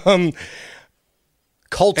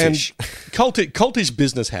 Cultish. Cultish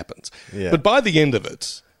business happens. Yeah. But by the end of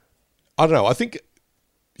it, I don't know. I think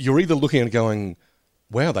you're either looking at it going,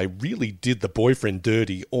 wow, they really did the boyfriend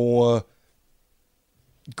dirty, or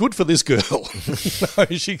good for this girl.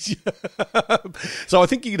 So I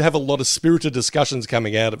think you'd have a lot of spirited discussions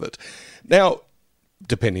coming out of it. Now,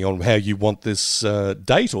 depending on how you want this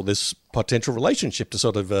date or this potential relationship to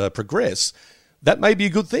sort of progress, that may be a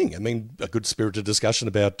good thing. I mean, a good spirited discussion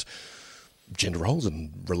about gender roles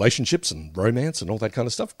and relationships and romance and all that kind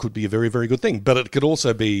of stuff could be a very, very good thing. But it could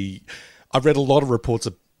also be, I've read a lot of reports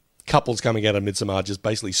of couples coming out of Midsommar just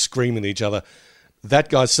basically screaming at each other, that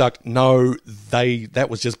guy sucked, no, that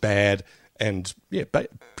was just bad, and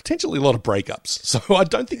potentially a lot of breakups. So I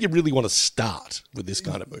don't think you really want to start with this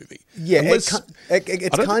kind of movie. Yeah, it's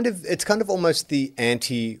kind of almost the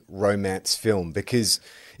anti-romance film, because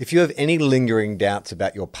if you have any lingering doubts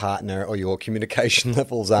about your partner or your communication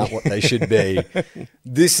levels aren't what they should be,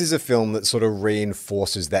 this is a film that sort of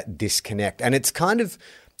reinforces that disconnect. And it's kind of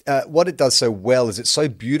what it does so well is it's so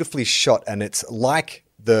beautifully shot, and it's like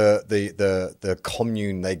the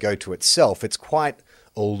commune they go to itself, it's quite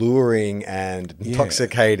alluring and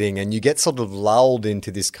intoxicating, and you get sort of lulled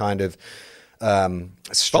into this kind of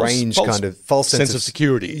strange kind of false sense of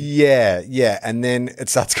security. Yeah. And then it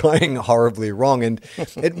starts going horribly wrong, and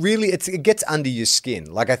it gets under your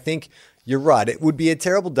skin. Like, I think you're right. It would be a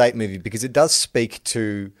terrible date movie because it does speak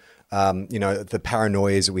to the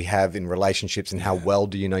paranoias that we have in relationships, and how well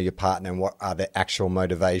do you know your partner, and what are their actual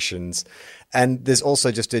motivations. And there's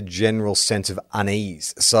also just a general sense of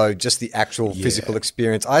unease. So just the actual physical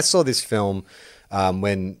experience. I saw this film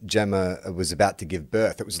when Gemma was about to give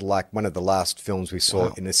birth. It was like one of the last films we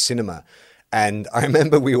saw in a cinema. And I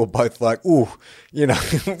remember we were both like, ooh,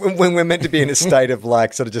 when we're meant to be in a state of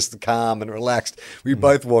like sort of just calm and relaxed, we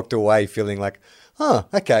both walked away feeling like, oh,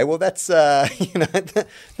 okay, well, that's,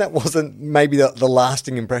 that wasn't maybe the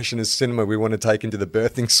lasting impression of cinema we want to take into the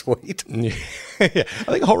birthing suite. Yeah.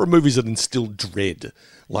 I think horror movies that instill dread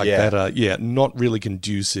like that are, not really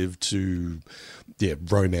conducive to,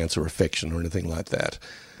 romance or affection or anything like that.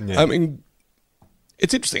 Yeah. I mean,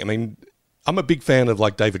 it's interesting. I mean, I'm a big fan of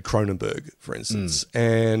like David Cronenberg, for instance,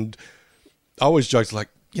 and I always joked like,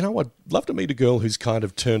 I'd love to meet a girl who's kind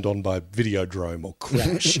of turned on by Videodrome or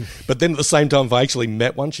Crash. But then at the same time, if I actually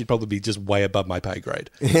met one, she'd probably be just way above my pay grade.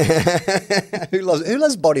 Who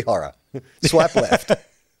loves body horror? Swipe left.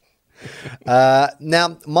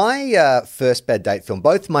 Now, my first bad date film,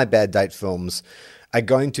 both my bad date films are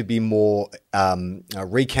going to be more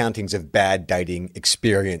recountings of bad dating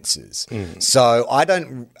experiences. So I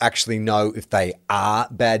don't actually know if they are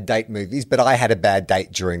bad date movies, but I had a bad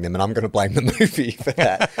date during them, and I'm going to blame the movie for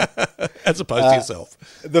that. As opposed to yourself.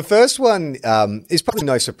 The first one is probably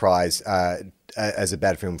no surprise as a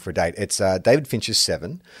bad film for a date. It's David Fincher's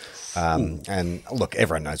Seven. And look,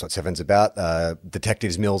 everyone knows what Seven's about.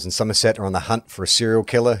 Detectives Mills and Somerset are on the hunt for a serial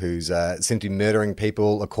killer who's seemed to be murdering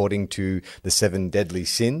people according to the 7 deadly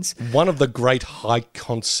sins. One of the great high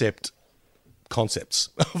concepts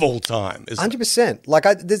of all time. 100%. Like,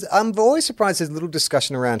 I'm always surprised there's little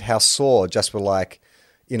discussion around how Saw just were like,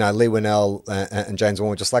 Lee Winnell and James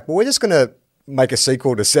Wan were just like, well, we're just going to make a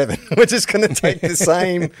sequel to Seven. We're just going to take the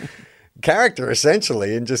same character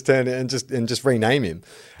essentially and just turn it and just rename him.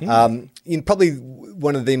 Probably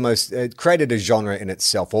one of the most created a genre in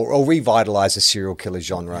itself, or revitalized a serial killer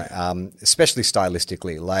genre, especially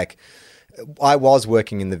stylistically. Like, I was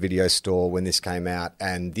working in the video store when this came out,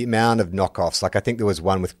 and the amount of knockoffs, like I think there was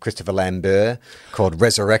one with Christopher Lambert called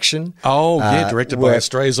Resurrection. Oh, directed by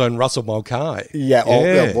Australia's own Russell Mulcahy. Yeah.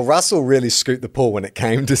 Well, Russell really scooped the pool when it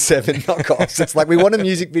came to 7 knockoffs. It's like, we want a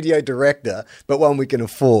music video director, but one we can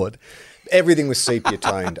afford. Everything was sepia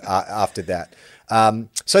toned after that.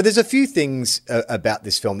 So there's a few things about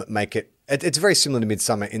this film that make it's very similar to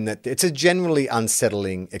Midsummer in that it's a generally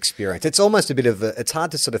unsettling experience. It's almost a bit of it's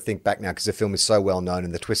hard to sort of think back now because the film is so well known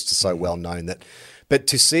and the twists are so well known but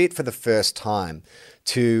to see it for the first time,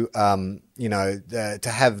 to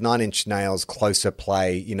have Nine Inch Nails closer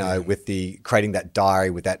play, with creating that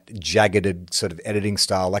diary with that jagged sort of editing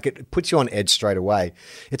style, like it puts you on edge straight away.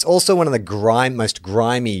 It's also one of the most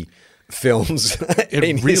grimy films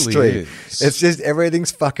in history. Is. It's just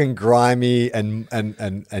everything's fucking grimy and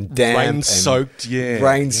damp, rain soaked,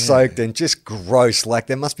 rain soaked, and just gross. Like,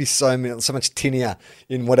 there must be so much tinea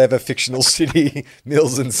in whatever fictional city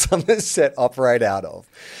Mills and Somerset operate out of.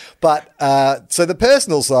 But so the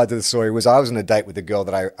personal side of the story was I was on a date with a girl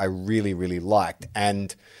that I really, really liked,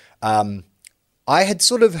 and I had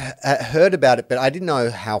sort of heard about it, but I didn't know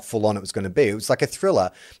how full on it was going to be. It was like a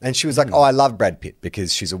thriller. And she was like, oh, I love Brad Pitt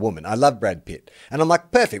because she's a woman. I love Brad Pitt. And I'm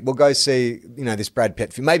like, perfect. We'll go see, this Brad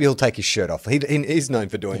Pitt film. Maybe he'll take his shirt off. He's known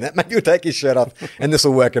for doing that. Maybe he'll take his shirt off and this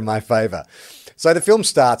will work in my favor. So the film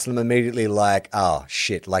starts and I'm immediately like, oh,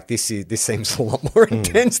 shit. Like, this seems a lot more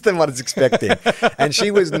intense than what I was expecting. And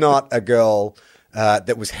she was not a girl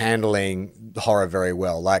that was handling horror very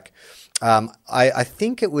well. Like, I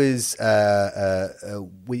think it was the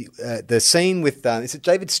scene with is it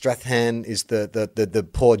David Strathairn is the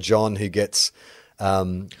poor John who gets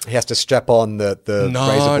he has to strap on the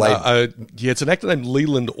razor blade. It's an actor named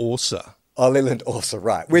Leland Orser. Oh, Leland Orser,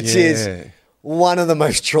 right? Which is one of the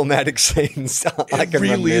most traumatic scenes I can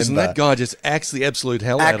remember. Isn't that guy just acts the absolute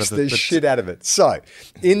hell out of it? Acts the shit out of it. So,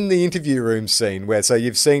 in the interview room scene so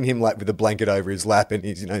you've seen him like with a blanket over his lap and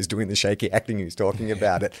he's doing the shaky acting, he's talking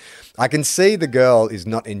about it. I can see the girl is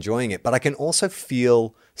not enjoying it, but I can also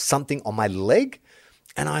feel something on my leg.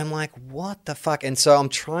 And I'm like, what the fuck? And so I'm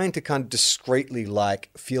trying to kind of discreetly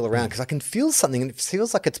like feel around because I can feel something and it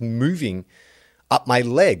feels like it's moving up my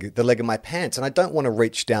leg, the leg of my pants, and I don't want to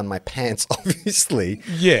reach down my pants, obviously.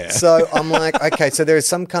 Yeah. So I'm like, okay, so there is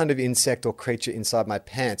some kind of insect or creature inside my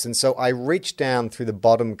pants. And so I reach down through the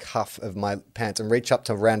bottom cuff of my pants and reach up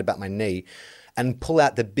to around about my knee and pull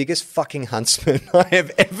out the biggest fucking huntsman I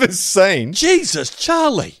have ever seen. Jesus,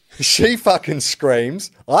 Charlie. She fucking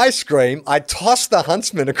screams. I scream. I toss the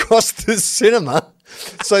huntsman across the cinema.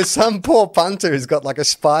 So some poor punter has got like a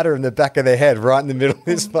spider in the back of their head right in the middle of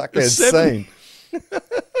this fucking scene.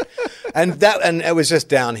 And it was just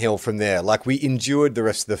downhill from there. Like, we endured the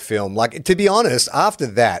rest of the film. Like, to be honest, after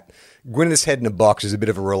that, Gwyneth's head in a box is a bit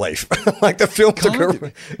of a relief. Like, the film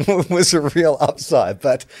was a real upside.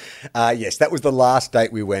 But yes, that was the last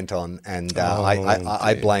date we went on, and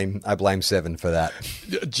I blame Seven for that.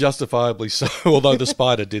 Justifiably so. Although the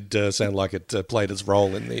spider did sound like it played its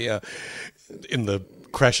role in the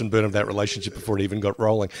crash and burn of that relationship before it even got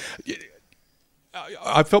rolling.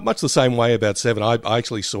 I felt much the same way about Seven. I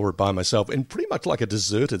actually saw it by myself in pretty much like a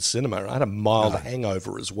deserted cinema. I had a mild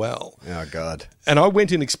hangover as well. Oh, God. And I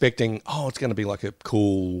went in expecting, it's going to be like a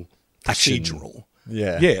cool procedural.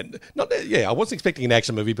 Yeah. Yeah. I wasn't expecting an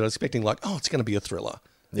action movie, but I was expecting like, it's going to be a thriller.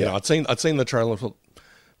 Yeah. You know, I'd seen the trailer and thought,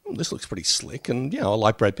 this looks pretty slick. And, I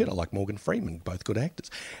like Brad Pitt. I like Morgan Freeman, both good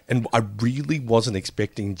actors. And I really wasn't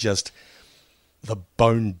expecting just the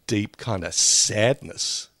bone-deep kind of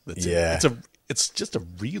sadness that's in it. It's just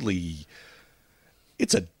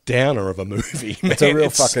it's a downer of a movie, man. It's a real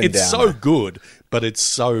fucking downer. It's so good, but it's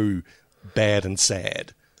so bad and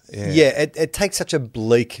sad. Yeah, it takes such a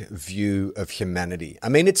bleak view of humanity. I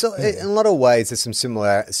mean, it's in a lot of ways, there's some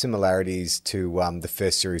similarities to the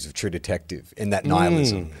first series of True Detective in that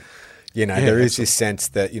nihilism. There is this sense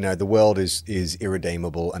that, the world is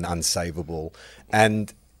irredeemable and unsavable.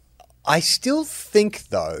 And I still think,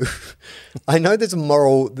 though, I know there's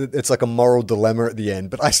it's like a moral dilemma at the end,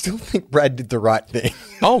 but I still think Brad did the right thing.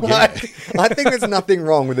 Oh, yeah. I think there's nothing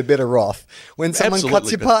wrong with a bit of wrath when someone cuts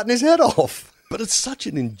your partner's head off. But it's such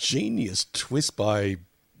an ingenious twist by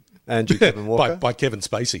Andrew Kevin Walker? by Kevin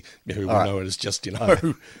Spacey, who we know as just,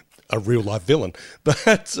 a real-life villain.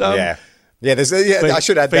 But Yeah, I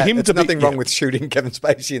should add that. There's nothing wrong with shooting Kevin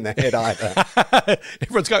Spacey in the head either.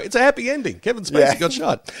 Everyone's going, it's a happy ending. Kevin Spacey got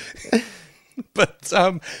shot. But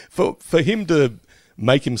for him to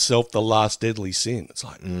make himself the last deadly sin, it's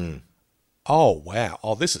like, oh, wow.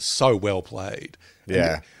 Oh, this is so well played.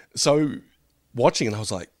 Yeah. And so watching it, I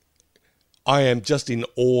was like, I am just in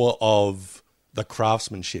awe of the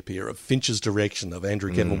craftsmanship here, of Fincher's direction, of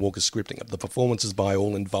Andrew Kevin Walker's scripting, of the performances by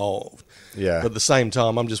all involved. Yeah. But at the same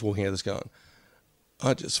time, I'm just walking out of this going,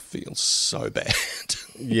 I just feel so bad.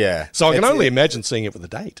 Yeah. So I can only imagine seeing it with a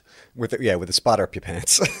date. With a spider up your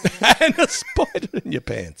pants. And a spider in your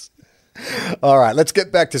pants. All right, let's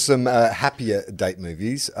get back to some happier date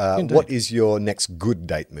movies. What is your next good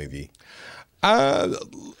date movie?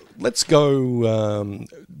 Let's go...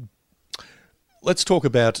 let's talk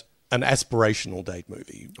about an aspirational date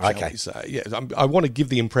movie, shall we say. Yeah, I want to give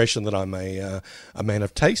the impression that I'm a man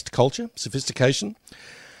of taste, culture, sophistication.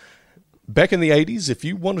 Back in the 80s, if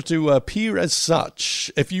you wanted to appear as such,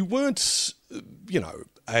 if you weren't,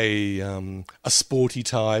 a sporty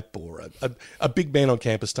type or a big man on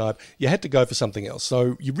campus type, you had to go for something else.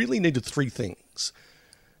 So you really needed three things.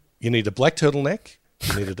 You need a black turtleneck,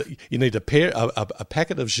 you need a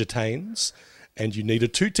packet of Jetanes, and you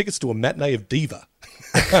needed 2 tickets to a matinee of Diva.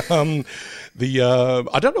 I don't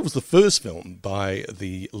know if it was the first film by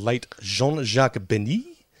the late Jean-Jacques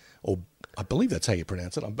Benny, or I believe that's how you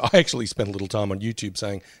pronounce it. I actually spent a little time on YouTube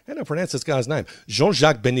saying, how do I pronounce this guy's name?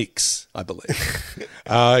 Jean-Jacques Benix, I believe.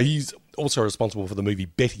 He's also responsible for the movie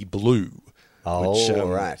Betty Blue. Oh,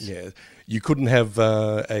 right. Yeah, you couldn't have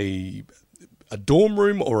a dorm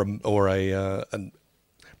room or a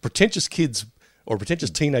pretentious kids or a pretentious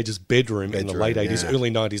teenager's bedroom in the late 80s, early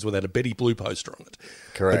 90s without a Betty Blue poster on it.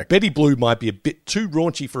 Correct. But Betty Blue might be a bit too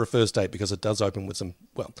raunchy for a first date because it does open with some,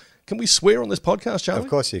 can we swear on this podcast, Charlie? Of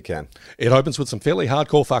course you can. It opens with some fairly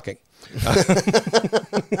hardcore fucking.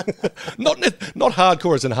 Not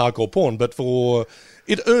hardcore as in hardcore porn, but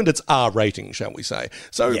it earned its R rating, shall we say.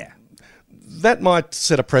 So that might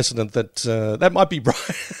set a precedent that might be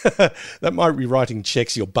that might be writing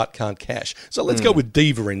checks your butt can't cash. So let's go with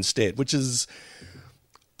Diva instead, which is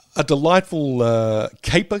a delightful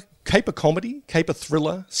caper comedy, caper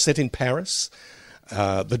thriller set in Paris.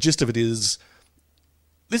 The gist of it is,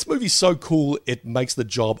 this movie's so cool it makes the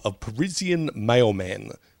job of Parisian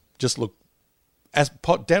mailman just look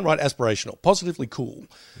downright aspirational, positively cool.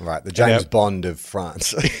 Right, the James Bond of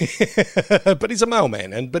France. But he's a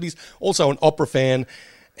mailman, but he's also an opera fan,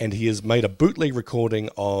 and he has made a bootleg recording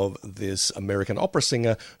of this American opera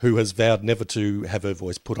singer who has vowed never to have her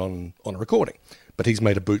voice put on a recording, but he's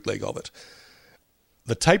made a bootleg of it.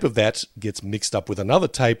 The tape of that gets mixed up with another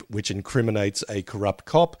tape which incriminates a corrupt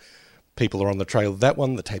cop. People are on the trail of that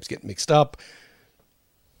one. The tapes get mixed up.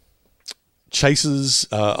 Chases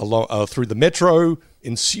through the metro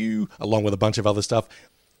ensue, along with a bunch of other stuff.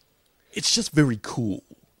 It's just very cool,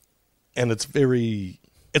 and it's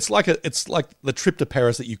like the trip to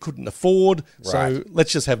Paris that you couldn't afford. Right. So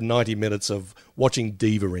let's just have 90 minutes of watching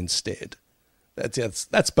Diva instead.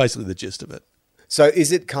 That's basically the gist of it. So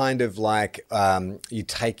is it kind of like you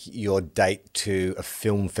take your date to a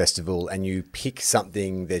film festival and you pick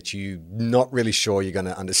something that you're not really sure you're going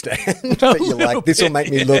to understand, but you're like, this will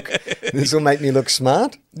make me look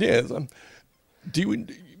smart? Yeah.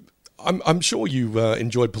 I'm sure you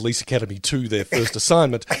enjoyed Police Academy 2, their first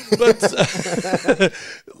assignment, but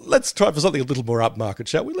let's try for something a little more upmarket,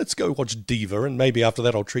 shall we? Let's go watch Diva, and maybe after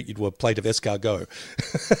that I'll treat you to a plate of escargot.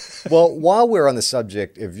 Well, while we're on the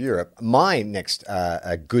subject of Europe, my next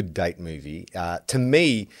good date movie, to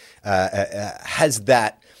me, has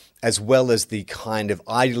that as well as the kind of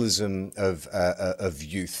idealism of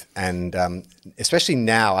youth. And especially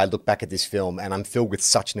now, I look back at this film and I'm filled with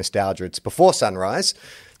such nostalgia. It's Before Sunrise.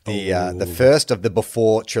 The first of the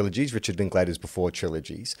Before trilogies, Richard Linklater's Before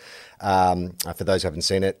trilogies. For those who haven't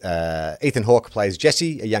seen it, Ethan Hawke plays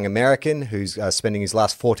Jesse, a young American who's spending his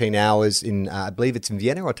last 14 hours in, I believe it's in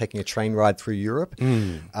Vienna, or taking a train ride through Europe.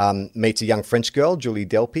 Meets a young French girl, Julie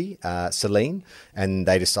Delpy, Celine, and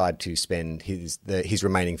they decide to spend his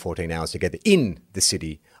remaining 14 hours together in the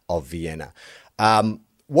city of Vienna.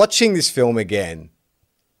 Watching this film again,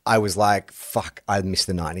 I was like, fuck, I miss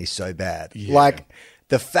the 90s so bad. Yeah. Like,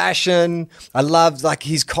 the fashion, I loved like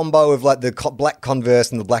his combo of like the black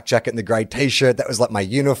Converse and the black jacket and the grey t-shirt. That was like my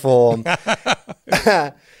uniform.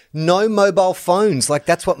 No mobile phones. Like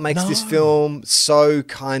that's what makes this film so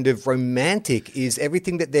kind of romantic, is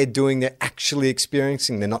everything that they're doing, they're actually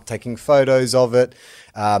experiencing. They're not taking photos of it.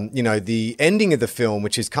 The ending of the film,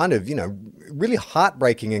 which is kind of, really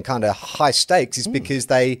heartbreaking and kind of high stakes, is because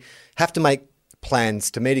they have to make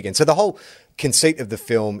plans to meet again. So the whole conceit of the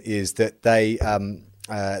film is that they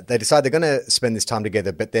decide they're going to spend this time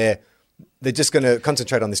together, but they're just going to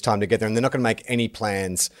concentrate on this time together, and they're not going to make any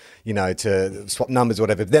plans, to swap numbers or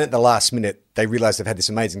whatever. But then at the last minute, they realize they've had this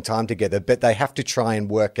amazing time together, but they have to try and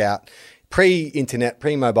work out pre-internet,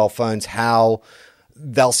 pre-mobile phones, how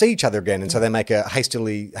they'll see each other again. And so they make a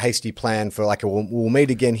hasty plan for like, we'll meet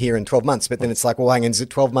again here in 12 months. But then it's like, well, hang on, is it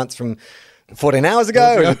 12 months from 14 hours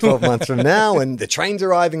ago? Or is it 12 months from now? And the train's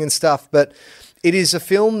arriving and stuff. But it is a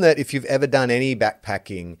film that if you've ever done any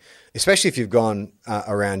backpacking, especially if you've gone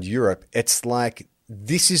around Europe, it's like,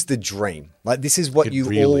 this is the dream. Like, this is what you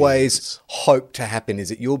really always hope to happen, is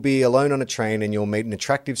that you'll be alone on a train and you'll meet an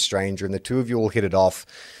attractive stranger and the two of you will hit it off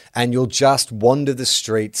and you'll just wander the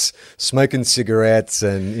streets smoking cigarettes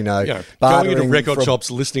and, going into record shops,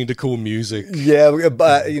 listening to cool music. Yeah,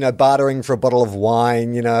 bartering for a bottle of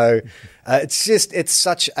wine, It's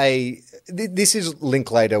such a... This is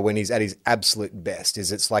Linklater when he's at his absolute best.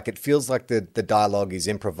 It's like, it feels like the dialogue is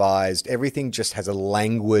improvised. Everything just has a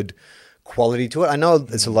languid quality to it. I know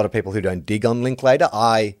there's a lot of people who don't dig on Linklater.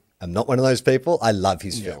 I am not one of those people. I love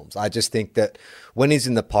his films. I just think that when he's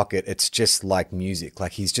in the pocket, it's just like music.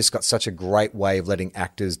 Like, he's just got such a great way of letting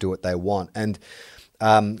actors do what they want. And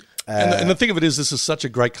the thing of it is, this is such a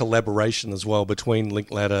great collaboration as well between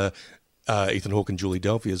Linklater, Ethan Hawke, and Julie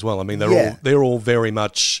Delpy as well. I mean, they're all very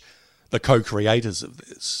much the co-creators of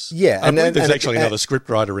this. Yeah, I believe there's actually another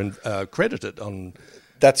scriptwriter credited on.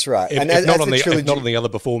 That's right. If not on the other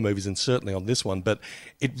Before movies, and certainly on this one, but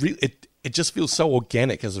it just feels so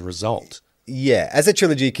organic as a result. Yeah, as the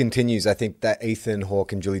trilogy continues, I think that Ethan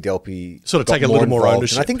Hawke and Julie Delpy sort of take a little more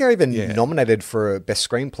ownership. And I think they're even nominated for Best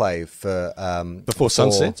Screenplay for Before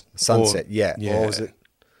Sunset. Yeah. Or was it?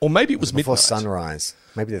 Or maybe it was Before Midnight. Sunrise.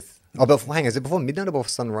 Maybe is it Before Midnight or Before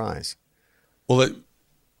Sunrise? Well,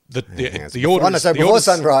 the order is Before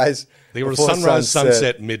Sunrise. The order is Sunrise,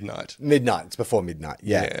 Sunset, Midnight. Midnight. It's Before Midnight.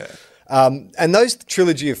 Yeah. And those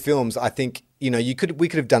trilogy of films, I think, we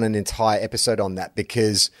could have done an entire episode on that,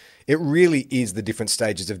 because it really is the different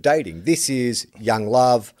stages of dating. This is young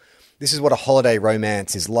love. This is what a holiday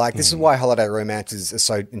romance is like. This is why holiday romances are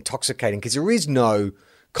so intoxicating, because there is no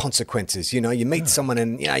consequences. You meet someone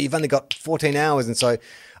and, you've only got 14 hours. And so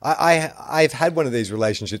I've had one of these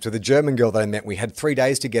relationships with a German girl that I met. We had 3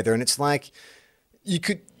 days together, and it's like, you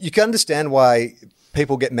could understand why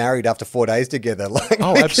people get married after 4 days together. Like,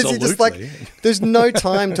 oh, absolutely. Just like, there's no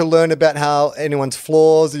time to learn about how anyone's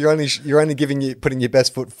flaws. You're only putting your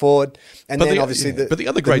best foot forward. And but then obviously but the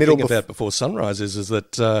other great thing about Before Sunrise is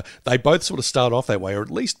that they both sort of start off that way, or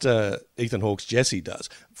at least Ethan Hawke's Jesse does.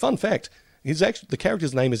 Fun fact: the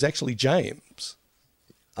character's name is actually James.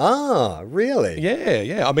 Ah, really?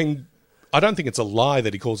 Yeah. I mean, I don't think it's a lie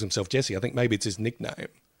that he calls himself Jesse. I think maybe it's his nickname.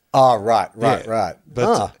 Oh, right.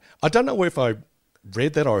 But I don't know if I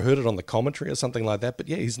read that or I heard it on the commentary or something like that. But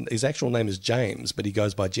yeah, his actual name is James, but he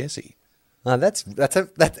goes by Jesse. That's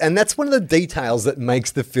one of the details that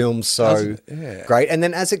makes the film so great. And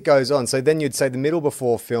then as it goes on, so then you'd say the middle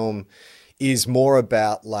before film is more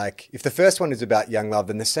about, like, if the first one is about young love,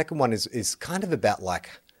 then the second one is kind of about, like,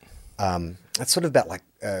 it's sort of about, like,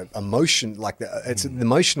 emotion, like it's the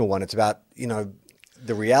emotional one. It's about,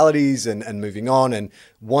 the realities and moving on and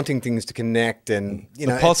wanting things to connect, and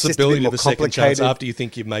the possibility of a second chance after you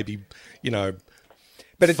think you've maybe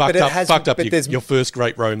fucked up your first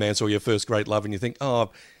great romance or your first great love, and you think, am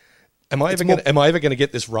I ever going to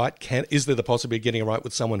get this right? Is there the possibility of getting it right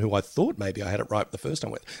with someone who I thought maybe I had it right the first time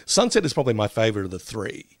with? Sunset is probably my favorite of the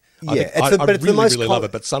three. I really love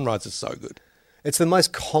it, but Sunrise is so good. It's the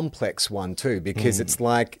most complex one too, because it's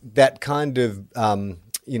like that kind of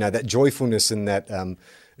that joyfulness and that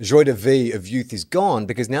joie de vie of youth is gone,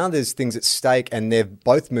 because now there's things at stake and they've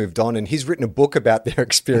both moved on, and he's written a book about their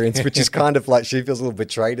experience, which is kind of like she feels a little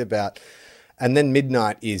betrayed about. And then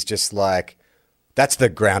Midnight is just like, that's the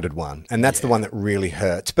grounded one, and that's the one that really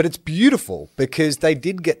hurts. But it's beautiful because they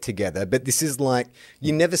did get together, but this is like,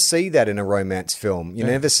 you never see that in a romance film. You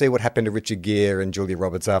never see what happened to Richard Gere and Julia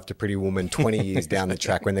Roberts after Pretty Woman 20 years down the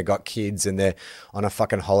track when they got kids and they're on a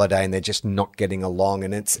fucking holiday and they're just not getting along.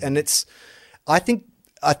 I think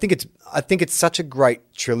it's such a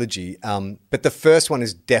great trilogy. But the first one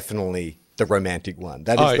is definitely the romantic one.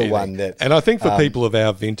 That is the one that... And I think for people of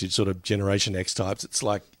our vintage sort of Generation X types, it's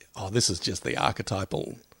like, this is just the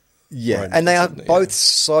archetypal. Yeah, and they are both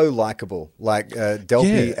so likable. Like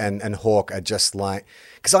Delpy and Hawke are just like...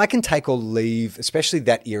 Because I can take or leave, especially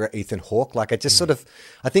that era Ethan Hawke. Like, I just sort of...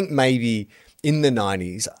 I think maybe in the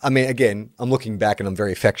 90s... I mean, again, I'm looking back and I'm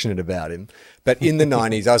very affectionate about him. But in the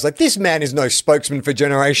 90s, I was like, this man is no spokesman for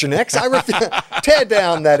Generation X. Tear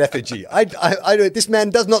down that effigy. This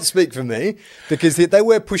man does not speak for me, because they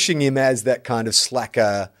were pushing him as that kind of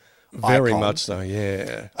slacker... Very icon. much so,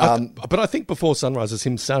 yeah. But I think Before Sunrise is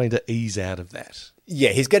him starting to ease out of that.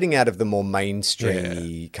 Yeah, he's getting out of the more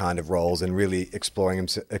mainstreamy kind of roles and really exploring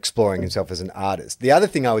himself as an artist. The other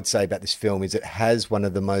thing I would say about this film is it has one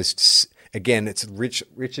of the most, again, it's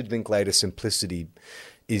Richard Linklater simplicity,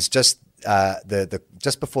 is just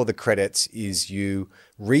just before the credits is you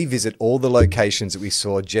revisit all the locations that we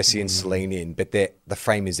saw Jesse and Celine in, but the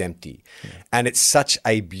frame is empty. Yeah. And it's such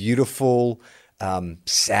a beautiful...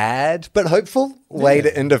 sad but hopeful way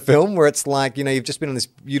to end a film, where it's like, you've just been on this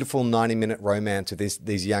beautiful 90-minute romance with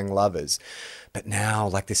these young lovers, but now,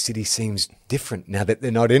 like, the city seems different now that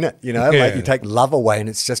they're not in it. Like, you take love away and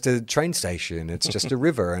it's just a train station, it's just a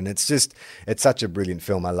river, and it's such a brilliant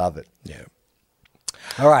film. I love it. Yeah.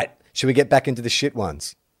 All right, should we get back into the shit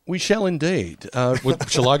ones? We shall indeed.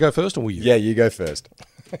 Shall I go first, or will you? Yeah, you go first.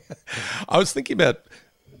 I was thinking about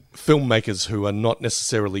filmmakers who are not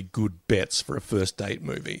necessarily good bets for a first date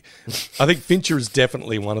movie. I think Fincher is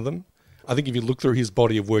definitely one of them. I think if you look through his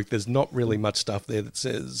body of work, there's not really much stuff there that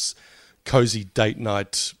says cozy date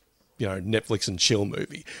night, Netflix and chill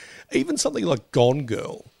movie. Even something like Gone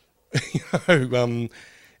Girl. I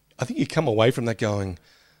think you come away from that going,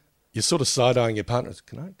 you're sort of side-eyeing your partner.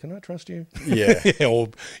 Can I trust you? Yeah. Or,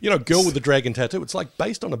 Girl with the Dragon Tattoo. It's like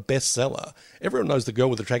based on a bestseller. Everyone knows the Girl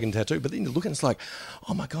with the Dragon Tattoo, but then you look and it's like,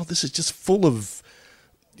 oh my God, this is just full of,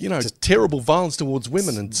 just terrible violence towards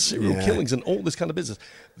women and serial killings and all this kind of business.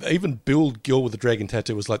 They even billed Girl with the Dragon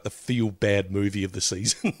Tattoo as like the feel-bad movie of the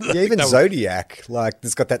season. Yeah, even Zodiac, like,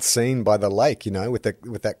 it's got that scene by the lake, with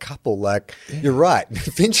that couple. Like, you're right.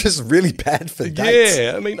 Fincher's really bad for dates.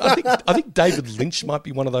 Yeah, I mean, I think David Lynch might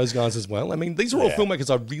be one of those guys as well. I mean, these are all filmmakers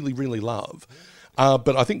I really, really love.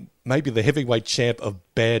 But I think maybe the heavyweight champ of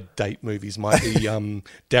bad date movies might be Darren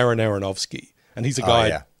Aronofsky. And he's a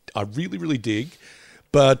guy I really, really dig.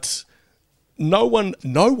 But no one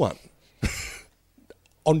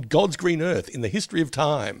on God's green earth in the history of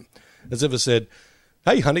time has ever said,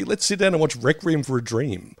 hey, honey, let's sit down and watch Requiem for a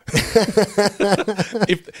Dream.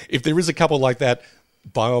 If there is a couple like that,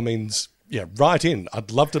 by all means, write in.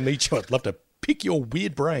 I'd love to meet you. I'd love to pick your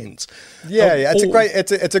weird brains. Yeah,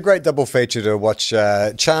 it's a great double feature to watch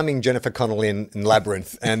charming Jennifer Connelly in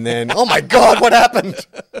Labyrinth, and then, oh my God, what happened?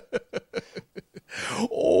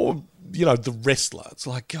 Or the wrestler. It's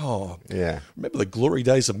like, oh, yeah. Remember the glory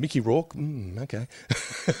days of Mickey Rourke? Okay.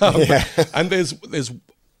 And there's, I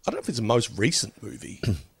don't know if it's the most recent movie,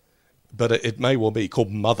 but it may well be,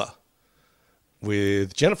 called Mother,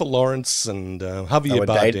 with Jennifer Lawrence and Javier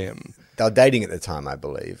Bardem. They were dating at the time, I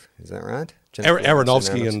believe. Is that right?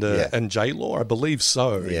 Aronofsky and J-Law, I believe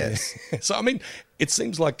so. Yes. So, I mean, it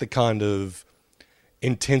seems like the kind of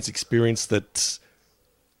intense experience that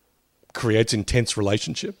creates intense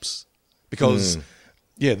relationships. Because,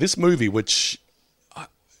 this movie, which,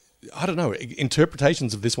 I don't know,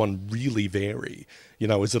 interpretations of this one really vary.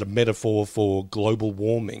 Is it a metaphor for global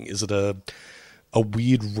warming? Is it a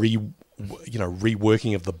weird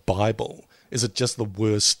reworking of the Bible? Is it just the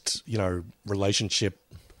worst, relationship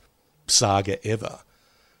saga ever?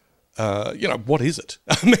 What is it?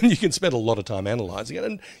 I mean, you can spend a lot of time analysing it,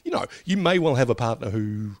 and, you may well have a partner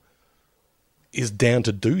who is down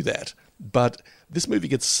to do that, but this movie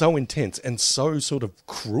gets so intense and so sort of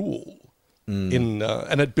cruel and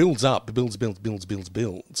it builds up, builds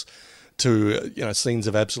to, scenes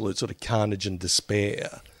of absolute sort of carnage and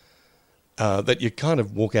despair that you kind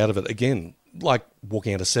of walk out of it, again, like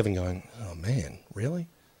walking out of Seven going, oh man, really?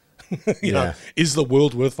 Is the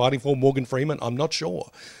world worth fighting for, Morgan Freeman? I'm not sure.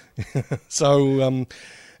 So,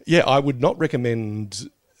 I would not recommend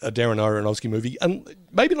a Darren Aronofsky movie, and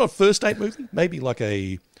maybe not a first date movie, maybe like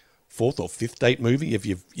a fourth or fifth date movie if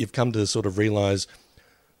you've come to sort of realise,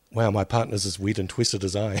 wow, my partner's as weird and twisted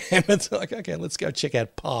as I am. It's like, okay, let's go check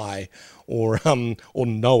out Pi or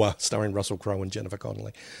Noah, starring Russell Crowe and Jennifer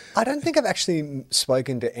Connelly. I don't think I've actually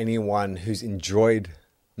spoken to anyone who's enjoyed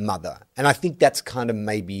Mother, and I think that's kind of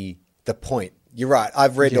maybe the point. You're right.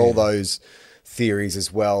 I've read all those theories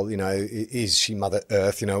as well. Is she Mother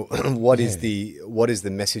Earth? What is the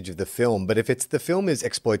message of the film? But if the film is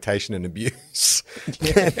exploitation and abuse,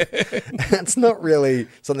 then that's not really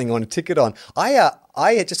something I want to ticket on.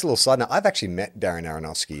 I just a little side note. I've actually met Darren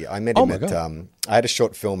Aronofsky. I met him at. I had a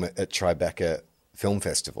short film at Tribeca Film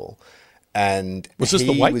Festival, and was this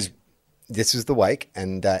the Wake? This is the Wake,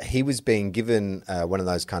 and he was being given one of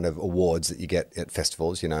those kind of awards that you get at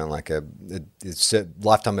festivals, like a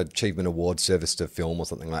Lifetime Achievement Award, service to film or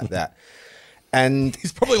something like that. And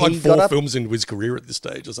he's probably like 4 films into his career at this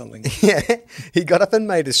stage or something. Yeah, he got up and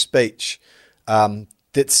made a speech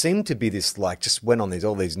that seemed to be this, like, just went on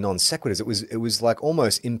all these non sequiturs. It was like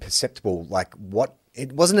almost imperceptible, like what.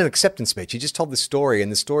 It wasn't an acceptance speech. He just told the story, and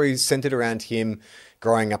the story centered around him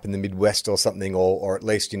growing up in the Midwest or something, or at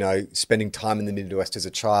least, spending time in the Midwest as a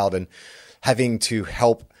child and having to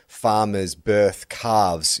help farmers birth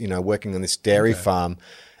calves, working on this dairy farm.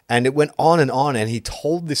 And it went on, and he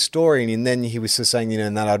told this story, and then he was just saying,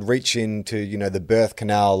 and that I'd reach into, the birth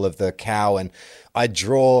canal of the cow, and I'd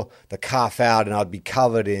draw the calf out, and I'd be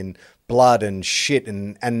covered in blood and shit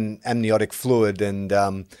and amniotic fluid, and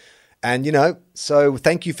so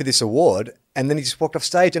thank you for this award. And then he just walked off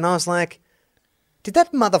stage, and I was like, did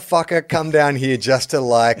that motherfucker come down here just to,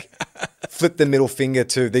 like, flip the middle finger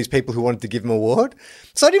to these people who wanted to give him an award?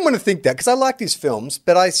 So I didn't want to think that, because I like his films,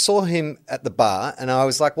 but I saw him at the bar, and I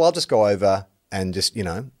was like, well, I'll just go over and just,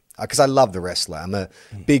 because I love The Wrestler. I'm a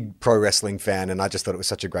big pro wrestling fan, and I just thought it was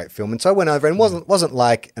such a great film. And so I went over and wasn't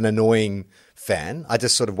like an annoying fan. I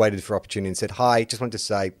just sort of waited for opportunity and said, hi, just wanted to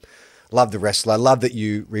say, love The Wrestler. I love that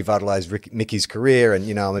you revitalized Mickey's career, and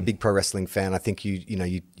I'm a big pro wrestling fan. I think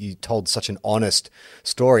you told such an honest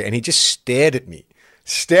story. And he just stared at me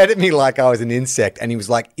like I was an insect, and he was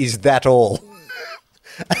like, "Is that all?"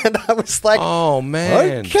 And I was like, "Oh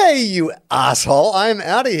man, okay, you asshole, I'm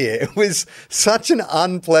out of here." It was such an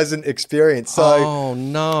unpleasant experience. So, oh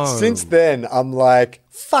no. Since then, I'm like,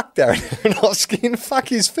 fuck Darren Aronofsky and fuck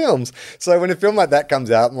his films. So when a film like that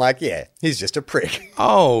comes out, I'm like, yeah, he's just a prick.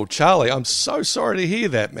 Oh, Charlie, I'm so sorry to hear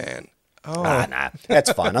that, man. Oh. Nah,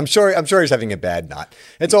 that's fine. I'm sure he's having a bad night.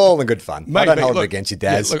 It's all in good fun. I don't hold it against you,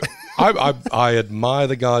 Daz. Yeah, look, I admire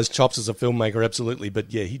the guy's chops as a filmmaker, absolutely,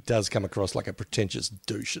 but yeah, he does come across like a pretentious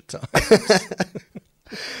douche at times.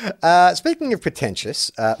 Speaking of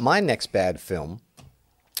pretentious, my next bad film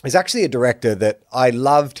is actually a director that I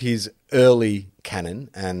loved his early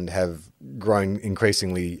canon and have grown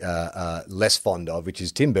increasingly less fond of, which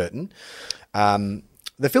is Tim Burton.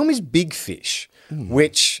 The film is Big Fish,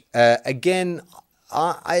 which, again,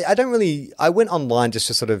 I don't really... I went online just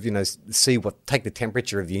to sort of, take the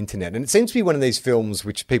temperature of the internet. And it seems to be one of these films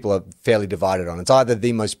which people are fairly divided on. It's either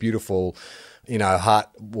the most beautiful,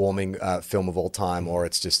 heart-warming film of all time, or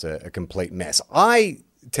it's just a complete mess. I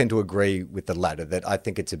tend to agree with the latter, that I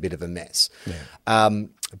think it's a bit of a mess. Yeah.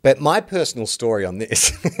 But my personal story on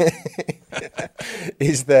this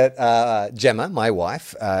is that Gemma, my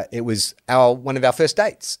wife, it was one of our first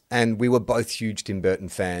dates, and we were both huge Tim Burton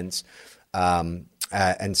fans.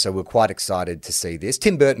 And so we're quite excited to see this.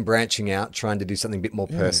 Tim Burton branching out, trying to do something a bit more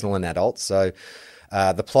personal and adult. So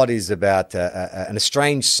the plot is about an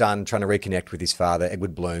estranged son trying to reconnect with his father,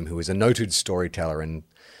 Edward Bloom, who is a noted storyteller. And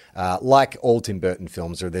like all Tim Burton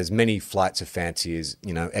films, there's many flights of fancy as,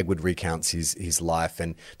 Edward recounts his life,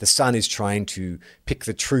 and the son is trying to pick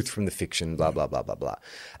the truth from the fiction, blah, blah, blah, blah, blah.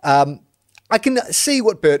 I can see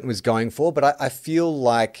what Burton was going for, but I feel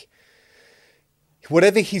like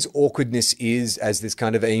whatever his awkwardness is as this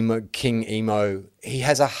kind of king emo, he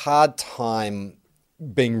has a hard time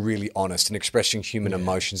being really honest and expressing human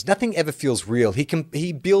emotions. Nothing ever feels real.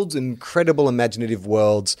 He builds incredible imaginative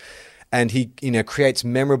worlds, and he creates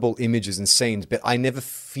memorable images and scenes, but I never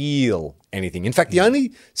feel anything. In fact, the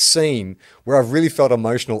only scene where I've really felt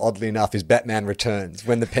emotional, oddly enough, is Batman Returns,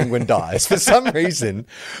 when the Penguin dies. For some reason,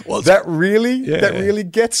 that really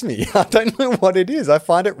gets me. I don't know what it is. I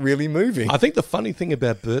find it really moving. I think the funny thing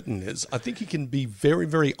about Burton is I think he can be very,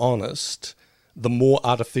 very honest the more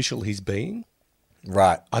artificial he's being.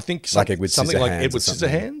 Right. I think something like Edward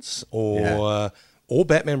Scissorhands or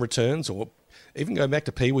Batman Returns, or even going back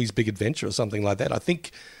to Pee-wee's Big Adventure or something like that. I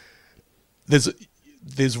think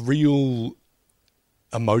there's real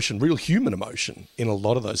emotion, real human emotion in a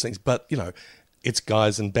lot of those things. But, it's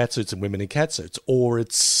guys in batsuits and women in catsuits, or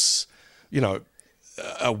it's,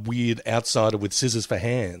 a weird outsider with scissors for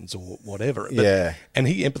hands or whatever. But, and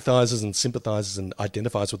he empathizes and sympathizes and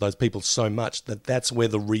identifies with those people so much that's where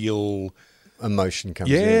the real emotion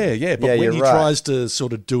comes in. Yeah. But when he tries to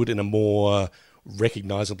sort of do it in a more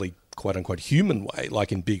recognizably quote-unquote human way,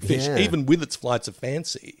 like in Big Fish, even with its flights of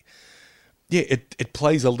fancy, it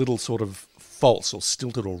plays a little sort of false or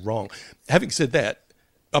stilted or wrong. Having said that,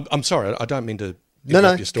 I'm sorry, I don't mean to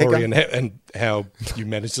interrupt your story and how you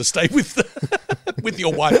managed to stay with with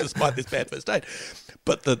your wife despite this bad first date.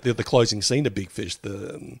 But the closing scene of Big Fish,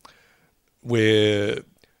 where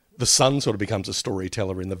the son sort of becomes a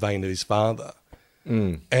storyteller in the vein of his father,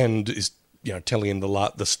 and is telling him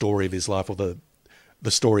the story of his life, or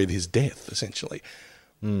the story of his death, essentially.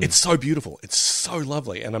 It's so beautiful. It's so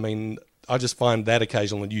lovely. And I mean, I just find that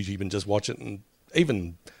occasional on YouTube and just watch it, and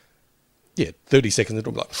even 30 seconds into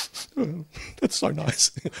it, I'm like, that's so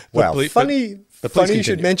nice. Wow, funny you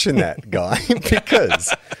should mention that, Guy,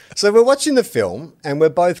 because so we're watching the film and we're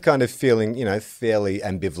both kind of feeling, fairly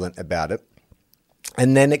ambivalent about it.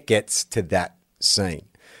 And then it gets to that scene.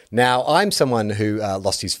 Now, I'm someone who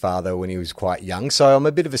lost his father when he was quite young, so I'm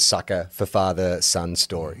a bit of a sucker for father-son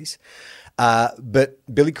stories. But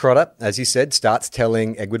Billy Crudup, as he said, starts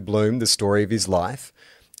telling Edward Bloom the story of his life,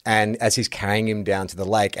 and as he's carrying him down to the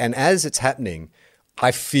lake. And as it's happening,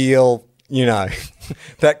 I feel,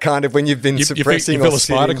 that kind of when you've been suppressing you feel a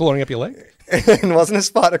spider crawling up your leg? It wasn't a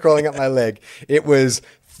spider crawling up my leg. It was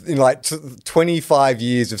like 25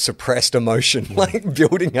 years of suppressed emotion, like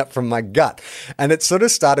building up from my gut. And it sort of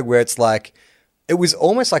started where it's like, it was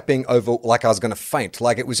almost like like I was going to faint.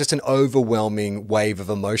 Like it was just an overwhelming wave of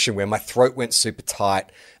emotion where my throat went super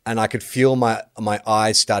tight and I could feel my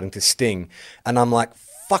eyes starting to sting. And I'm like,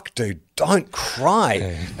 fuck, dude, don't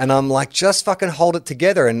cry. And I'm like, just fucking hold it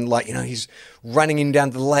together. And like, he's running him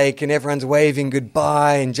down the lake and everyone's waving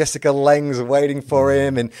goodbye and Jessica Lange's waiting for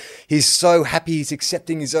him. And he's so happy he's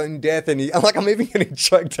accepting his own death. And I'm even getting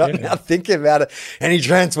choked up now thinking about it. And he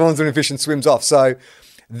transforms into a fish and swims off. So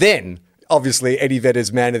then obviously Eddie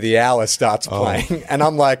Vedder's Man of the Hour starts playing and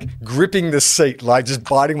I'm like gripping the seat, like just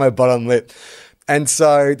biting my bottom lip. And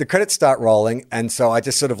so the credits start rolling, and so I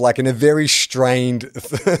just sort of like in a very strained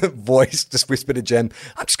voice just whisper to Jem,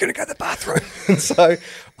 I'm just going to go to the bathroom. And so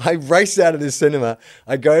I race out of the cinema,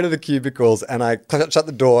 I go to the cubicles, and I shut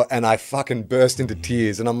the door, and I fucking burst into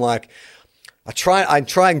tears. And I'm like, I try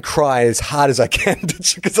and cry as hard as I can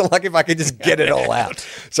because I'm like, if I could just get it all out.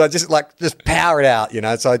 So I just power it out,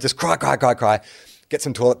 So I just cry. Get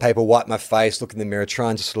some toilet paper, wipe my face, look in the mirror,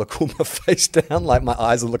 try and just sort of cool my face down, like my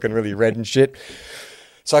eyes are looking really red and shit.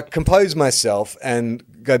 So I compose myself and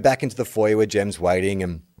go back into the foyer where Jem's waiting,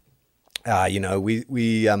 and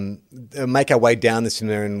we make our way down the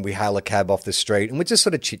cinema and we hail a cab off the street, and we're just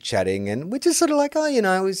sort of chit-chatting, and we're just sort of like,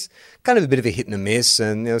 it was kind of a bit of a hit and a miss,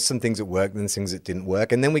 and there were some things that worked and things that didn't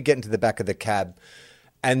work. And then we get into the back of the cab,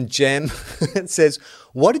 and Jem says,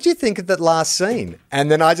 what did you think of that last scene?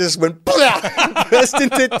 And then I just went, burst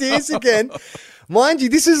into tears again. Mind you,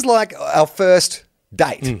 this is like our first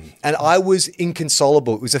date. And I was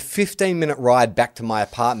inconsolable. It was a 15-minute ride back to my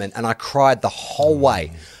apartment, and I cried the whole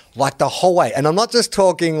way. Like the whole way. And I'm not just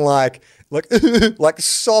talking like like like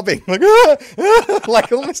sobbing, like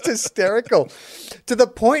like almost hysterical, to the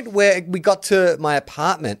point where we got to my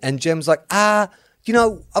apartment and Jem's like, you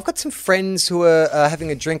know, I've got some friends who are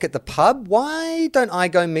having a drink at the pub. Why don't I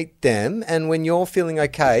go meet them? And when you're feeling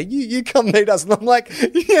okay, you come meet us. And I'm like,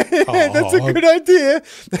 yeah, that's a good idea.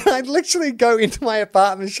 And I literally go into my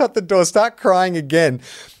apartment, shut the door, start crying again.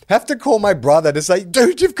 Have to call my brother to say,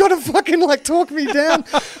 dude, you've got to fucking like talk me down.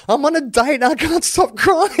 I'm on a date and I can't stop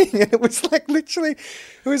crying. And it was like literally,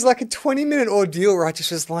 it was like a 20-minute ordeal where I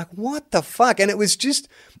just was like, what the fuck? And it was just,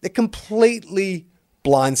 it completely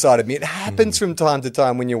blindsided me. It happens from time to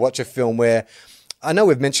time when you watch a film where, I know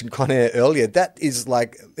we've mentioned Con Air earlier, that is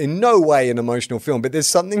like in no way an emotional film, but there's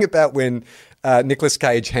something about when Nicolas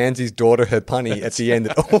Cage hands his daughter her punny at the end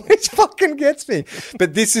that always fucking gets me.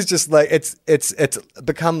 But this is just like, it's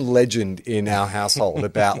become legend in our household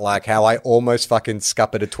about like how I almost fucking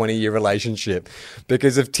scuppered a 20-year relationship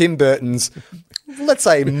because of Tim Burton's, let's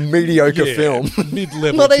say, mediocre film.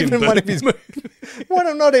 Mid-level. Not even one of his,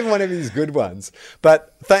 not even one of his good ones.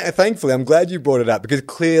 But thankfully, I'm glad you brought it up because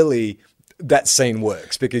clearly that scene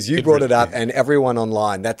works because you brought it up and everyone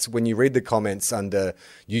online, that's when you read the comments under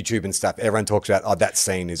YouTube and stuff, everyone talks about, that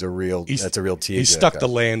scene is that's a real tearjerker. He stuck the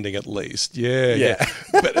landing at least. Yeah.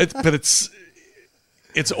 But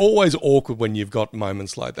it's always awkward when you've got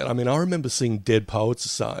moments like that. I mean, I remember seeing Dead Poets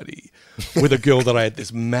Society with a girl that I had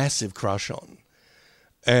this massive crush on.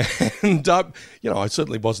 And, I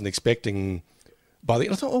certainly wasn't expecting by the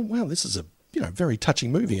end. I thought, oh, wow, this is a very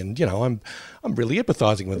touching movie. And, I'm really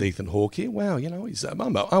empathising with Ethan Hawke here. Wow, he's, I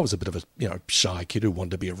was a bit of a, shy kid who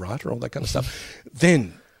wanted to be a writer, all that kind of stuff.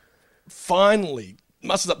 Then, finally,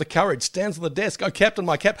 musters up the courage, stands on the desk. Oh, Captain,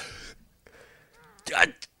 my cap.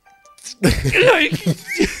 I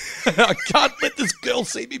can't let this girl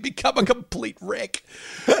see me become a complete wreck.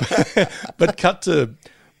 But cut to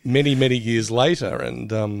many, many years later,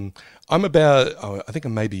 and I'm about, I think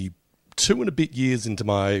I'm maybe 2 and a bit years into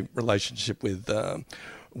my relationship with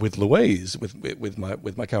Louise, with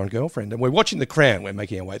my current girlfriend, and we're watching The Crown. We're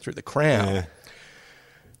making our way through The Crown,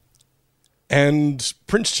 and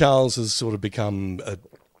Prince Charles has sort of become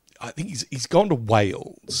I think he's gone to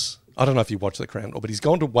Wales. I don't know if you watch The Crown, but he's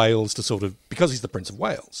gone to Wales to sort of, because he's the Prince of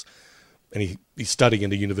Wales, and he's studying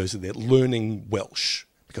in a university there, learning Welsh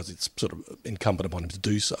because it's sort of incumbent upon him to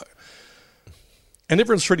do so. And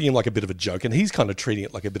everyone's treating him like a bit of a joke, and he's kind of treating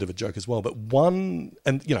it like a bit of a joke as well. But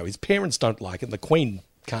his parents don't like him. The Queen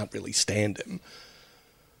can't really stand him.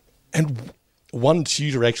 And one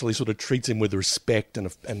tutor actually sort of treats him with respect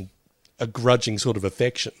and a grudging sort of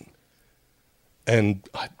affection. And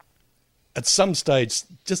at some stage,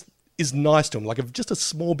 just is nice to him, like just a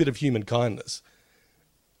small bit of human kindness.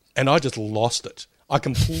 And I just lost it. I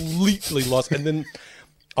completely lost it. And then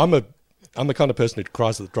I'm the kind of person who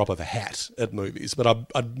cries at the drop of a hat at movies, but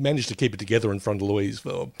I managed to keep it together in front of Louise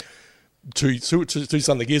for two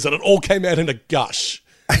something years, and it all came out in a gush.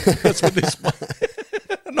 That's what this one.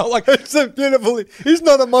 Not like it's so beautiful. He's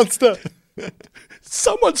not a monster.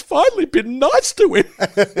 Someone's finally been nice to him.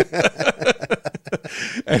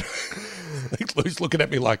 And I think Lou's looking at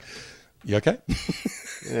me like, "You okay?"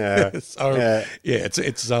 Yeah.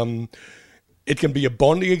 It can be a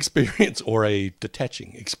bonding experience or a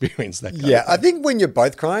detaching experience. That kind of thing. I think when you're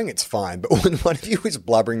both crying, it's fine. But when one of you is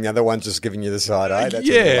blubbering, the other one's just giving you the side eye. That's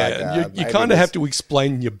you kind of have to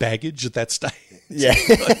explain your baggage at that stage. Yeah,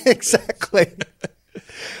 exactly.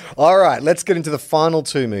 All right, let's get into the final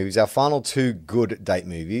 2 movies. Our final 2 good date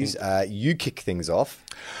movies. You kick things off.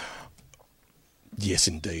 Yes,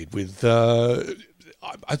 indeed. With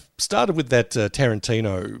I started with that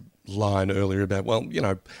Tarantino line earlier about,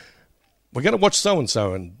 we're going to watch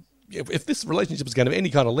so-and-so, and if this relationship is going to have any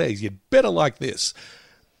kind of legs, you'd better like this.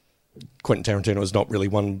 Quentin Tarantino is not really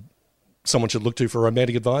someone should look to for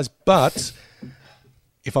romantic advice, but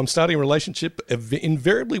if I'm starting a relationship,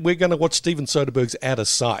 invariably we're going to watch Steven Soderbergh's Out of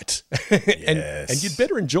Sight. and you'd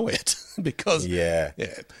better enjoy it because... Yeah.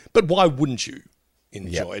 But why wouldn't you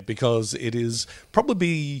enjoy it? Because it is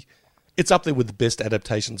probably... It's up there with the best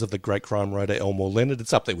adaptations of the great crime writer Elmore Leonard.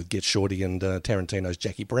 It's up there with Get Shorty and Tarantino's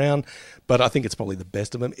Jackie Brown. But I think it's probably the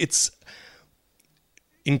best of them. It's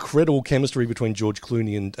incredible chemistry between George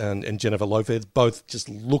Clooney and Jennifer Lopez, both just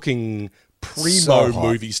looking primo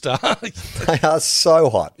movie stars. They are so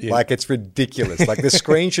hot. Yeah. Like, it's ridiculous. Like, the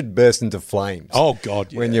screen should burst into flames. Oh,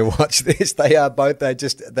 God, yeah. When you watch this,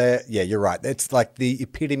 you're right. It's like the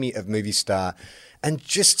epitome of movie star. And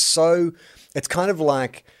just so, it's kind of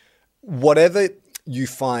like... Whatever you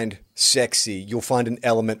find sexy, you'll find an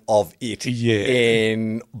element of it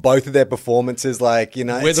in both of their performances. Like,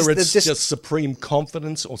 whether it's just supreme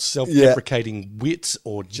confidence or self-deprecating wit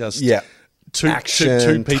or just action,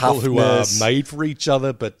 two people who are toughness. made for each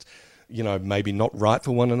other, but maybe not right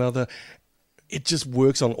for one another. It just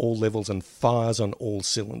works on all levels and fires on all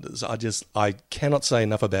cylinders. I cannot say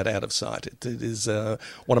enough about Out of Sight. It is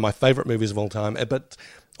one of my favourite movies of all time, but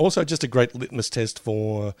also just a great litmus test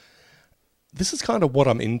for this is kind of what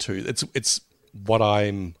I'm into. It's what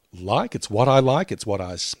I'm like. It's what I like. It's what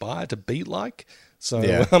I aspire to be like. So,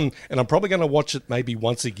 and I'm probably going to watch it maybe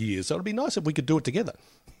once a year. So it'd be nice if we could do it together.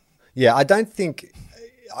 Yeah, I don't think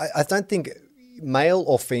male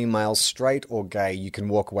or female, straight or gay, you can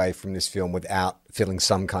walk away from this film without feeling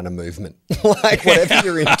some kind of movement. Like whatever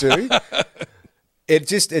you're into, it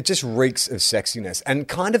just reeks of sexiness and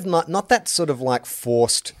kind of not that sort of like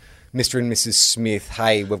forced Mr. and Mrs. Smith.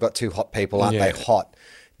 Hey, we've got two hot people, aren't they hot?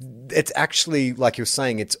 It's actually, like you were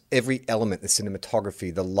saying, it's every element, the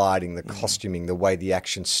cinematography, the lighting, the costuming, the way the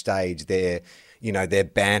action's staged, their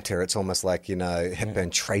banter. It's almost like, Hepburn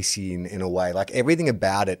Tracy in a way. Like everything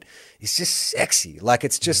about it is just sexy. Like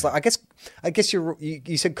it's just like, I guess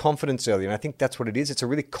you said confidence earlier, and I think that's what it is. It's a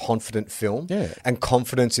really confident film. Yeah. And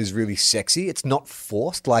confidence is really sexy. It's not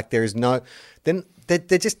forced. Like there is no... Then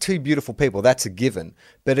they're just two beautiful people. That's a given.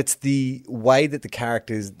 But it's the way that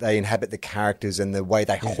they inhabit the characters and the way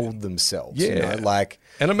they hold themselves. Yeah. Like,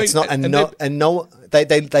 and I mean, it's not,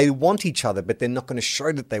 they want each other, but they're not going to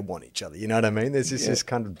show that they want each other. You know what I mean? There's this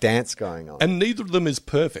kind of dance going on. And neither of them is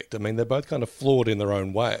perfect. I mean, they're both kind of flawed in their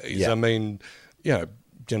own ways. Yeah. I mean,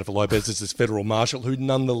 Jennifer Lopez is this federal marshal who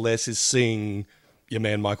nonetheless is seeing your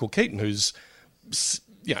man Michael Keaton, who's,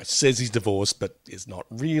 says he's divorced, but is not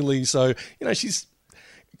really. So, she's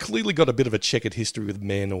clearly got a bit of a checkered history with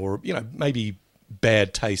men or, maybe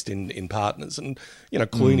bad taste in partners. And,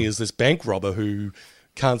 Clooney is this bank robber who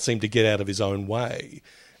can't seem to get out of his own way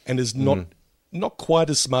and is not quite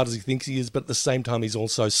as smart as he thinks he is, but at the same time, he's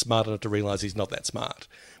also smart enough to realise he's not that smart.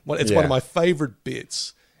 It's one of my favourite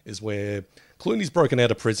bits is where Clooney's broken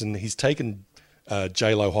out of prison. He's taken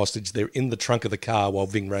J-Lo hostage. They're in the trunk of the car while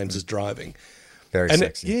Ving Rhames is driving. Very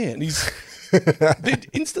sexy. And they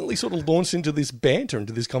instantly sort of launched into this banter,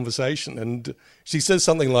 into this conversation. And she says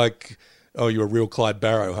something like, "Oh, you're a real Clyde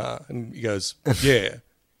Barrow, huh?" And he goes, "Yeah,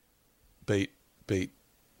 beat.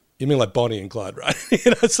 You mean like Bonnie and Clyde, right?"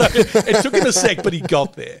 So it took him a sec, but he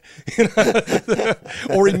got there.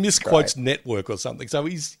 Or he misquotes Network or something. So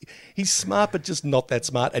he's smart, but just not that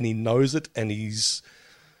smart, and he knows it,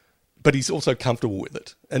 but he's also comfortable with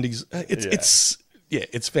it, and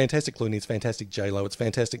it's fantastic Clooney, it's fantastic J-Lo, it's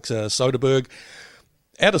fantastic Soderbergh.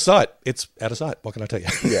 Out of Sight. It's Out of Sight. What can I tell you?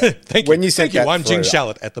 Yeah. Thank you. Thank you. I'm Gene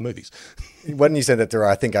Shalit at the movies. When you said that through,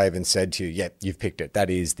 I think I even said to you, "Yep, you've picked it. That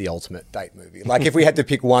is the ultimate date movie." Like if we had to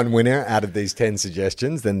pick one winner out of these 10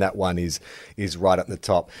 suggestions, then that one is right at the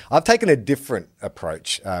top. I've taken a different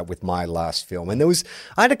approach with my last film, and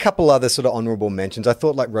I had a couple other sort of honourable mentions. I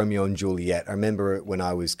thought like Romeo and Juliet. I remember when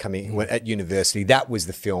I was at university, that was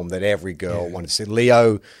the film that every girl wanted to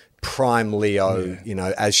see. Prime Leo,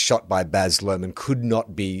 as shot by Baz Luhrmann, could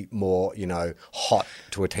not be more, hot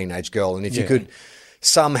to a teenage girl. And if you could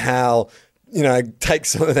somehow, take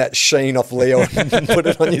some of that sheen off Leo and put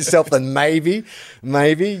it on yourself, then maybe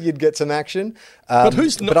you'd get some action. But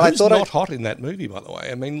who's not hot in that movie, by the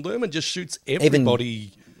way? I mean, Luhrmann just shoots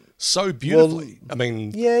everybody so beautifully.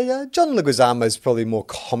 John Leguizamo's probably more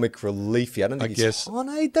comic reliefy. I don't think he's hot.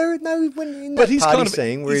 But he's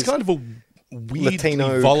kind of a weird,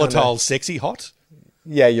 Latino volatile, kind of sexy hot.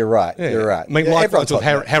 Yeah, you're right. Yeah. You're right. I mean, likewise with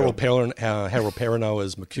Harold Perrineau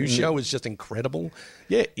as Mercutio is just incredible.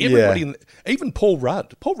 Yeah, everybody, even Paul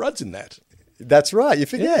Rudd. Paul Rudd's in that. That's right. You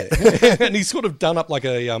forget, and he's sort of done up like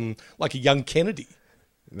a young Kennedy.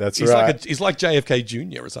 That's right. He's like JFK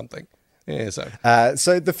Jr. or something. Yeah.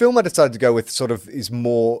 So the film I decided to go with sort of is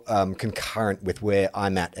more concurrent with where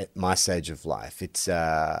I'm at my stage of life. It's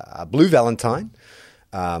Blue Valentine.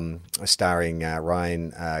 Starring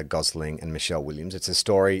Ryan Gosling and Michelle Williams. It's a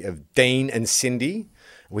story of Dean and Cindy,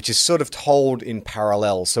 which is sort of told in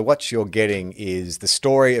parallel. So what you're getting is the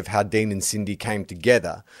story of how Dean and Cindy came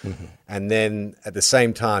together. Mm-hmm. And then at the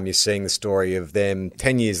same time, you're seeing the story of them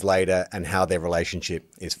 10 years later and how their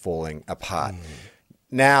relationship is falling apart.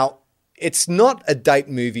 Now, it's not a date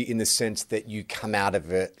movie in the sense that you come out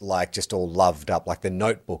of it like just all loved up like The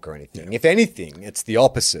Notebook or anything. Yeah. If anything, it's the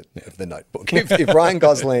opposite of The Notebook. If Ryan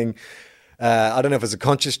Gosling, I don't know if it's a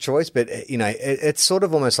conscious choice, but it's sort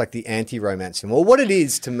of almost like the anti-romance film. Well, what it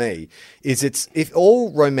is to me is if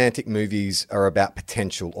all romantic movies are about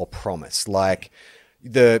potential or promise, like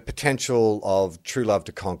the potential of true love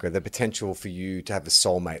to conquer, the potential for you to have a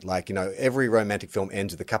soulmate. Like, you know, every romantic film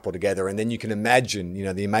ends with a couple together, and then you can imagine, you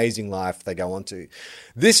know, the amazing life they go on to.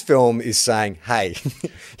 This film is saying, hey,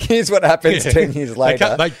 here's what happens 10 years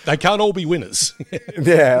later. They can't all be winners.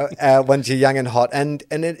 Once you're young and hot. And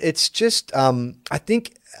it's just, I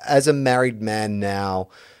think as a married man now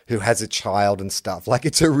who has a child and stuff, like,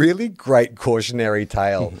 it's a really great cautionary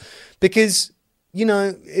tale because, you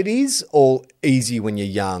know, it is all easy when you're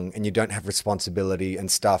young and you don't have responsibility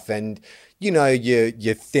and stuff. And, you know,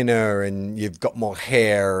 you're thinner and you've got more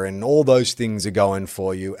hair and all those things are going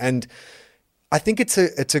for you. And I think it's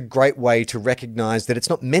a great way to recognize that it's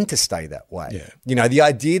not meant to stay that way. Yeah. You know, the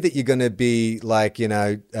idea that you're going to be like, you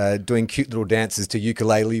know, doing cute little dances to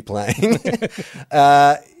ukulele playing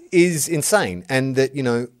is insane. And that, you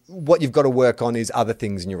know, what you've got to work on is other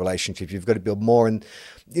things in your relationship. You've got to build more. And,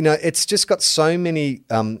 you know, it's just got so many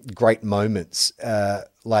great moments,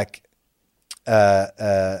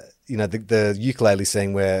 you know, the ukulele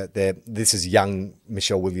scene where this is young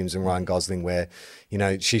Michelle Williams and Ryan Gosling, where, you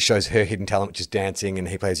know, she shows her hidden talent, which is dancing, and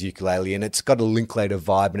he plays ukulele, and it's got a Linklater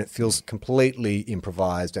vibe, and it feels completely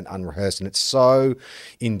improvised and unrehearsed, and it's so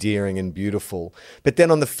endearing and beautiful. But then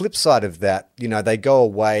on the flip side of that, you know, they go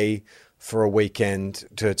away for a weekend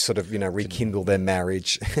to sort of, you know, rekindle their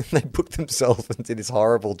marriage, and they book themselves into this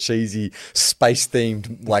horrible, cheesy,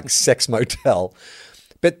 space-themed, like, sex motel.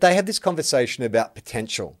 But they have this conversation about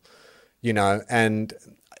potential. You know, and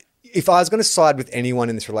if I was going to side with anyone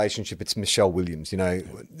in this relationship, it's Michelle Williams. You know,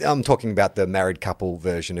 I'm talking about the married couple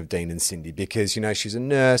version of Dean and Cindy because, you know, she's a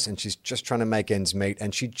nurse and she's just trying to make ends meet,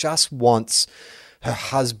 and she just wants her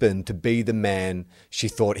husband to be the man she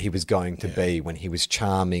thought he was going to be when he was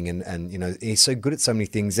charming and, you know, he's so good at so many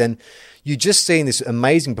things. And you just see in this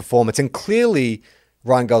amazing performance, and clearly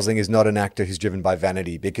Ryan Gosling is not an actor who's driven by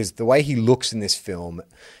vanity, because the way he looks in this film,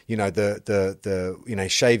 you know, the you know,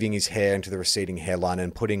 shaving his hair into the receding hairline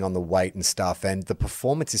and putting on the weight and stuff, and the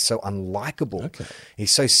performance is so unlikable. Okay. He's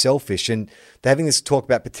so selfish, and they're having this talk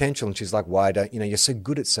about potential, and she's like, why don't, you know, you're so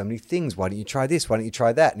good at so many things. Why don't you try this? Why don't you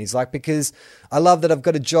try that? And he's like, because I love that I've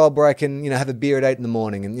got a job where I can, you know, have a beer at 8 a.m,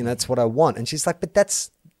 and, you know, that's what I want. And she's like, but that's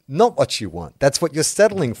not what you want. That's what you're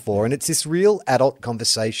settling for. And it's this real adult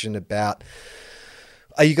conversation about,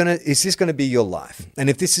 is this going to be your life? And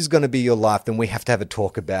if this is going to be your life, then we have to have a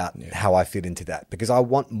talk about how I fit into that, because I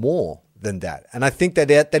want more than that. And I think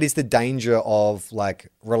that is the danger of,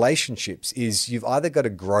 like, relationships, is you've either got to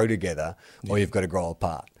grow together or you've got to grow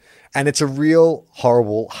apart. And it's a real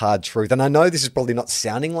horrible, hard truth. And I know this is probably not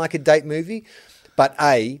sounding like a date movie, but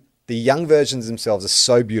the young versions themselves are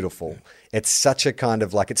so beautiful. It's such a kind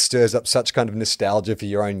of, like, it stirs up such kind of nostalgia for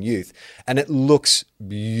your own youth. And it looks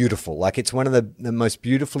beautiful. Like, it's one of the most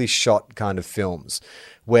beautifully shot kind of films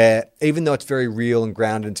where, even though it's very real and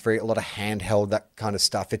grounded, it's a lot of handheld, that kind of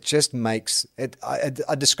stuff, it just makes it,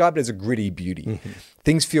 I describe it as a gritty beauty. Mm-hmm.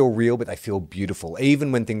 Things feel real, but they feel beautiful.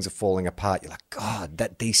 Even when things are falling apart, you're like, God,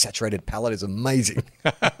 that desaturated palette is amazing.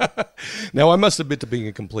 Now, I must admit to being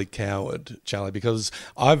a complete coward, Charlie, because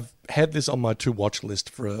I've had this on my to-watch list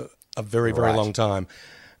for a very, very long time,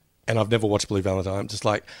 and I've never watched Blue Valentine. I'm just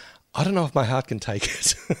like, I don't know if my heart can take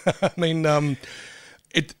it. I mean,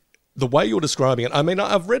 the way you're describing it, I mean,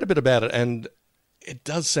 I've read a bit about it, and it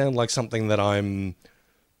does sound like something that I'm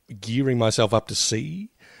gearing myself up to see.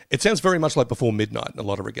 It sounds very much like Before Midnight in a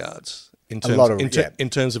lot of regards, in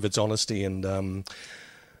terms of its honesty and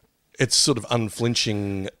its sort of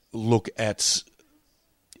unflinching look at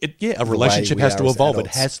it. Yeah, a relationship has to evolve. It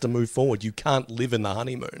has to move forward. You can't live in the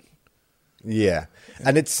honeymoon. Yeah,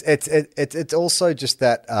 and it's also just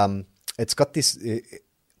that it's got this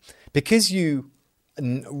because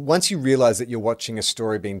once you realize that you're watching a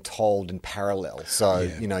story being told in parallel, so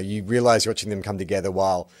you know, you realize you're watching them come together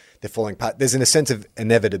while they're falling apart. There's a sense of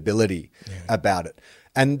inevitability about it,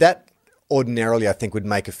 and that ordinarily I think would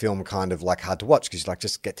make a film kind of like hard to watch because you like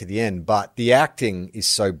just get to the end. But the acting is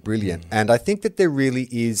so brilliant, and I think that there really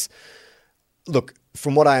is. Look,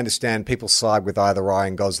 from what I understand, people side with either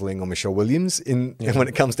Ryan Gosling or Michelle Williams when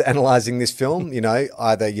it comes to analysing this film. You know,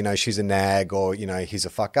 either, you know, she's a nag or, you know, he's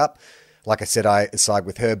a fuck up. Like I said, I side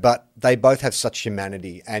with her, but they both have such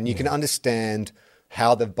humanity, and you can understand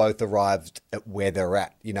how they've both arrived at where they're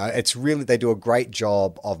at. You know, it's really, they do a great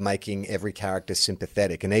job of making every character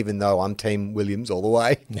sympathetic. And even though I'm Team Williams all the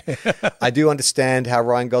way, I do understand how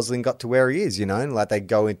Ryan Gosling got to where he is, you know, and like they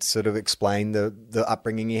go into sort of explain the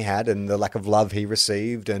upbringing he had and the lack of love he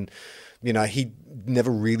received. And, you know, he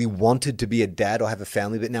never really wanted to be a dad or have a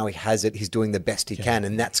family, but now he has it. He's doing the best he can.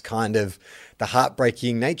 And that's kind of the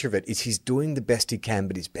heartbreaking nature of it, is he's doing the best he can,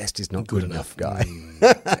 but his best is not good enough, guy.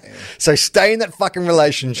 So stay in that fucking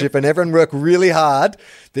relationship and everyone work really hard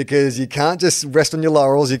because you can't just rest on your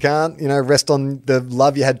laurels. You can't, rest on the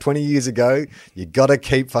love you had 20 years ago. You got to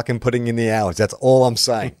keep fucking putting in the hours. That's all I'm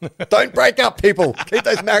saying. Don't break up, people. Keep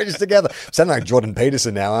those marriages together. I'm sounding like Jordan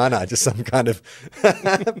Peterson now, aren't I? Just some kind of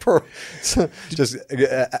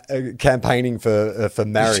campaigning for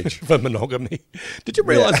marriage. For monogamy. Did you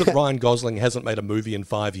realise that Ryan Gosling hasn't made a movie in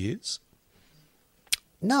 5 years?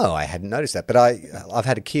 No, I hadn't noticed that. But I've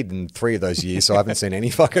had a kid in 3 of those years, so I haven't seen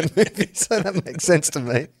any fucking movies. So that makes sense to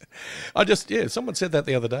me. Someone said that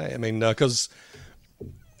the other day. I mean, because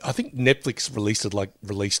I think Netflix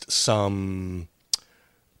released some.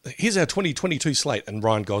 Here's our 2022 slate, and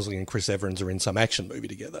Ryan Gosling and Chris Evans are in some action movie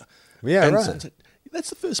together. Yeah, and right. So,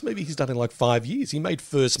 that's the first movie he's done in like 5 years. He made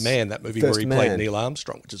First Man, that movie where he played Neil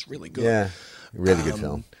Armstrong, which is really good. Yeah, really good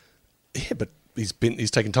film. Yeah, but he's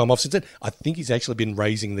taken time off since then. I think he's actually been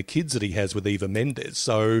raising the kids that he has with Eva Mendes.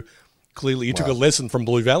 So clearly he took a lesson from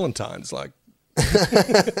Blue Valentines. Like,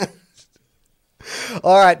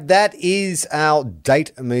 all right, that is our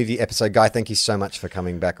date movie episode. Guy, thank you so much for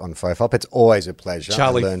coming back on FOFOP. It's always a pleasure.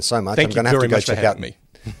 Charlie, I learned so much. Thank you very much for having me.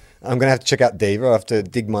 I'm going to have to check out Diva. I have to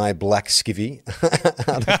dig my black skivvy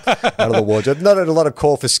out of the wardrobe. Not a lot of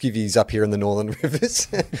call for skivvies up here in the Northern Rivers.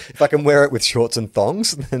 If I can wear it with shorts and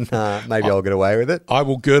thongs, then maybe I'll get away with it. I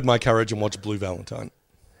will gird my courage and watch Blue Valentine.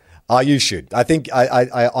 Oh, you should. I think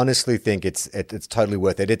I honestly think it's totally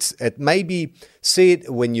worth it. It maybe see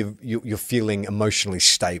it when you're feeling emotionally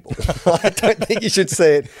stable. I don't think you should see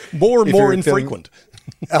it more and more infrequent.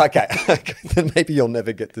 Okay, then maybe you'll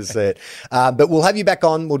never get to see it. But we'll have you back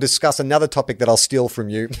on. We'll discuss another topic that I'll steal from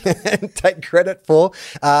you and take credit for.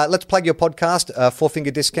 Let's plug your podcast, Four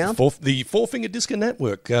Finger Discount. The Four Finger Discount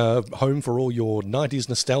Network, home for all your 90s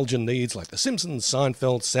nostalgia needs like The Simpsons,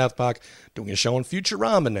 Seinfeld, South Park, doing a show on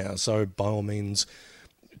Futurama now. So by all means,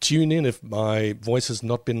 tune in if my voice has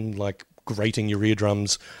not been like grating your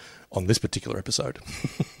eardrums on this particular episode.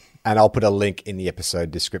 And I'll put a link in the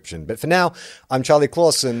episode description. But for now, I'm Charlie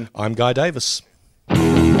Clausen. I'm Guy Davis.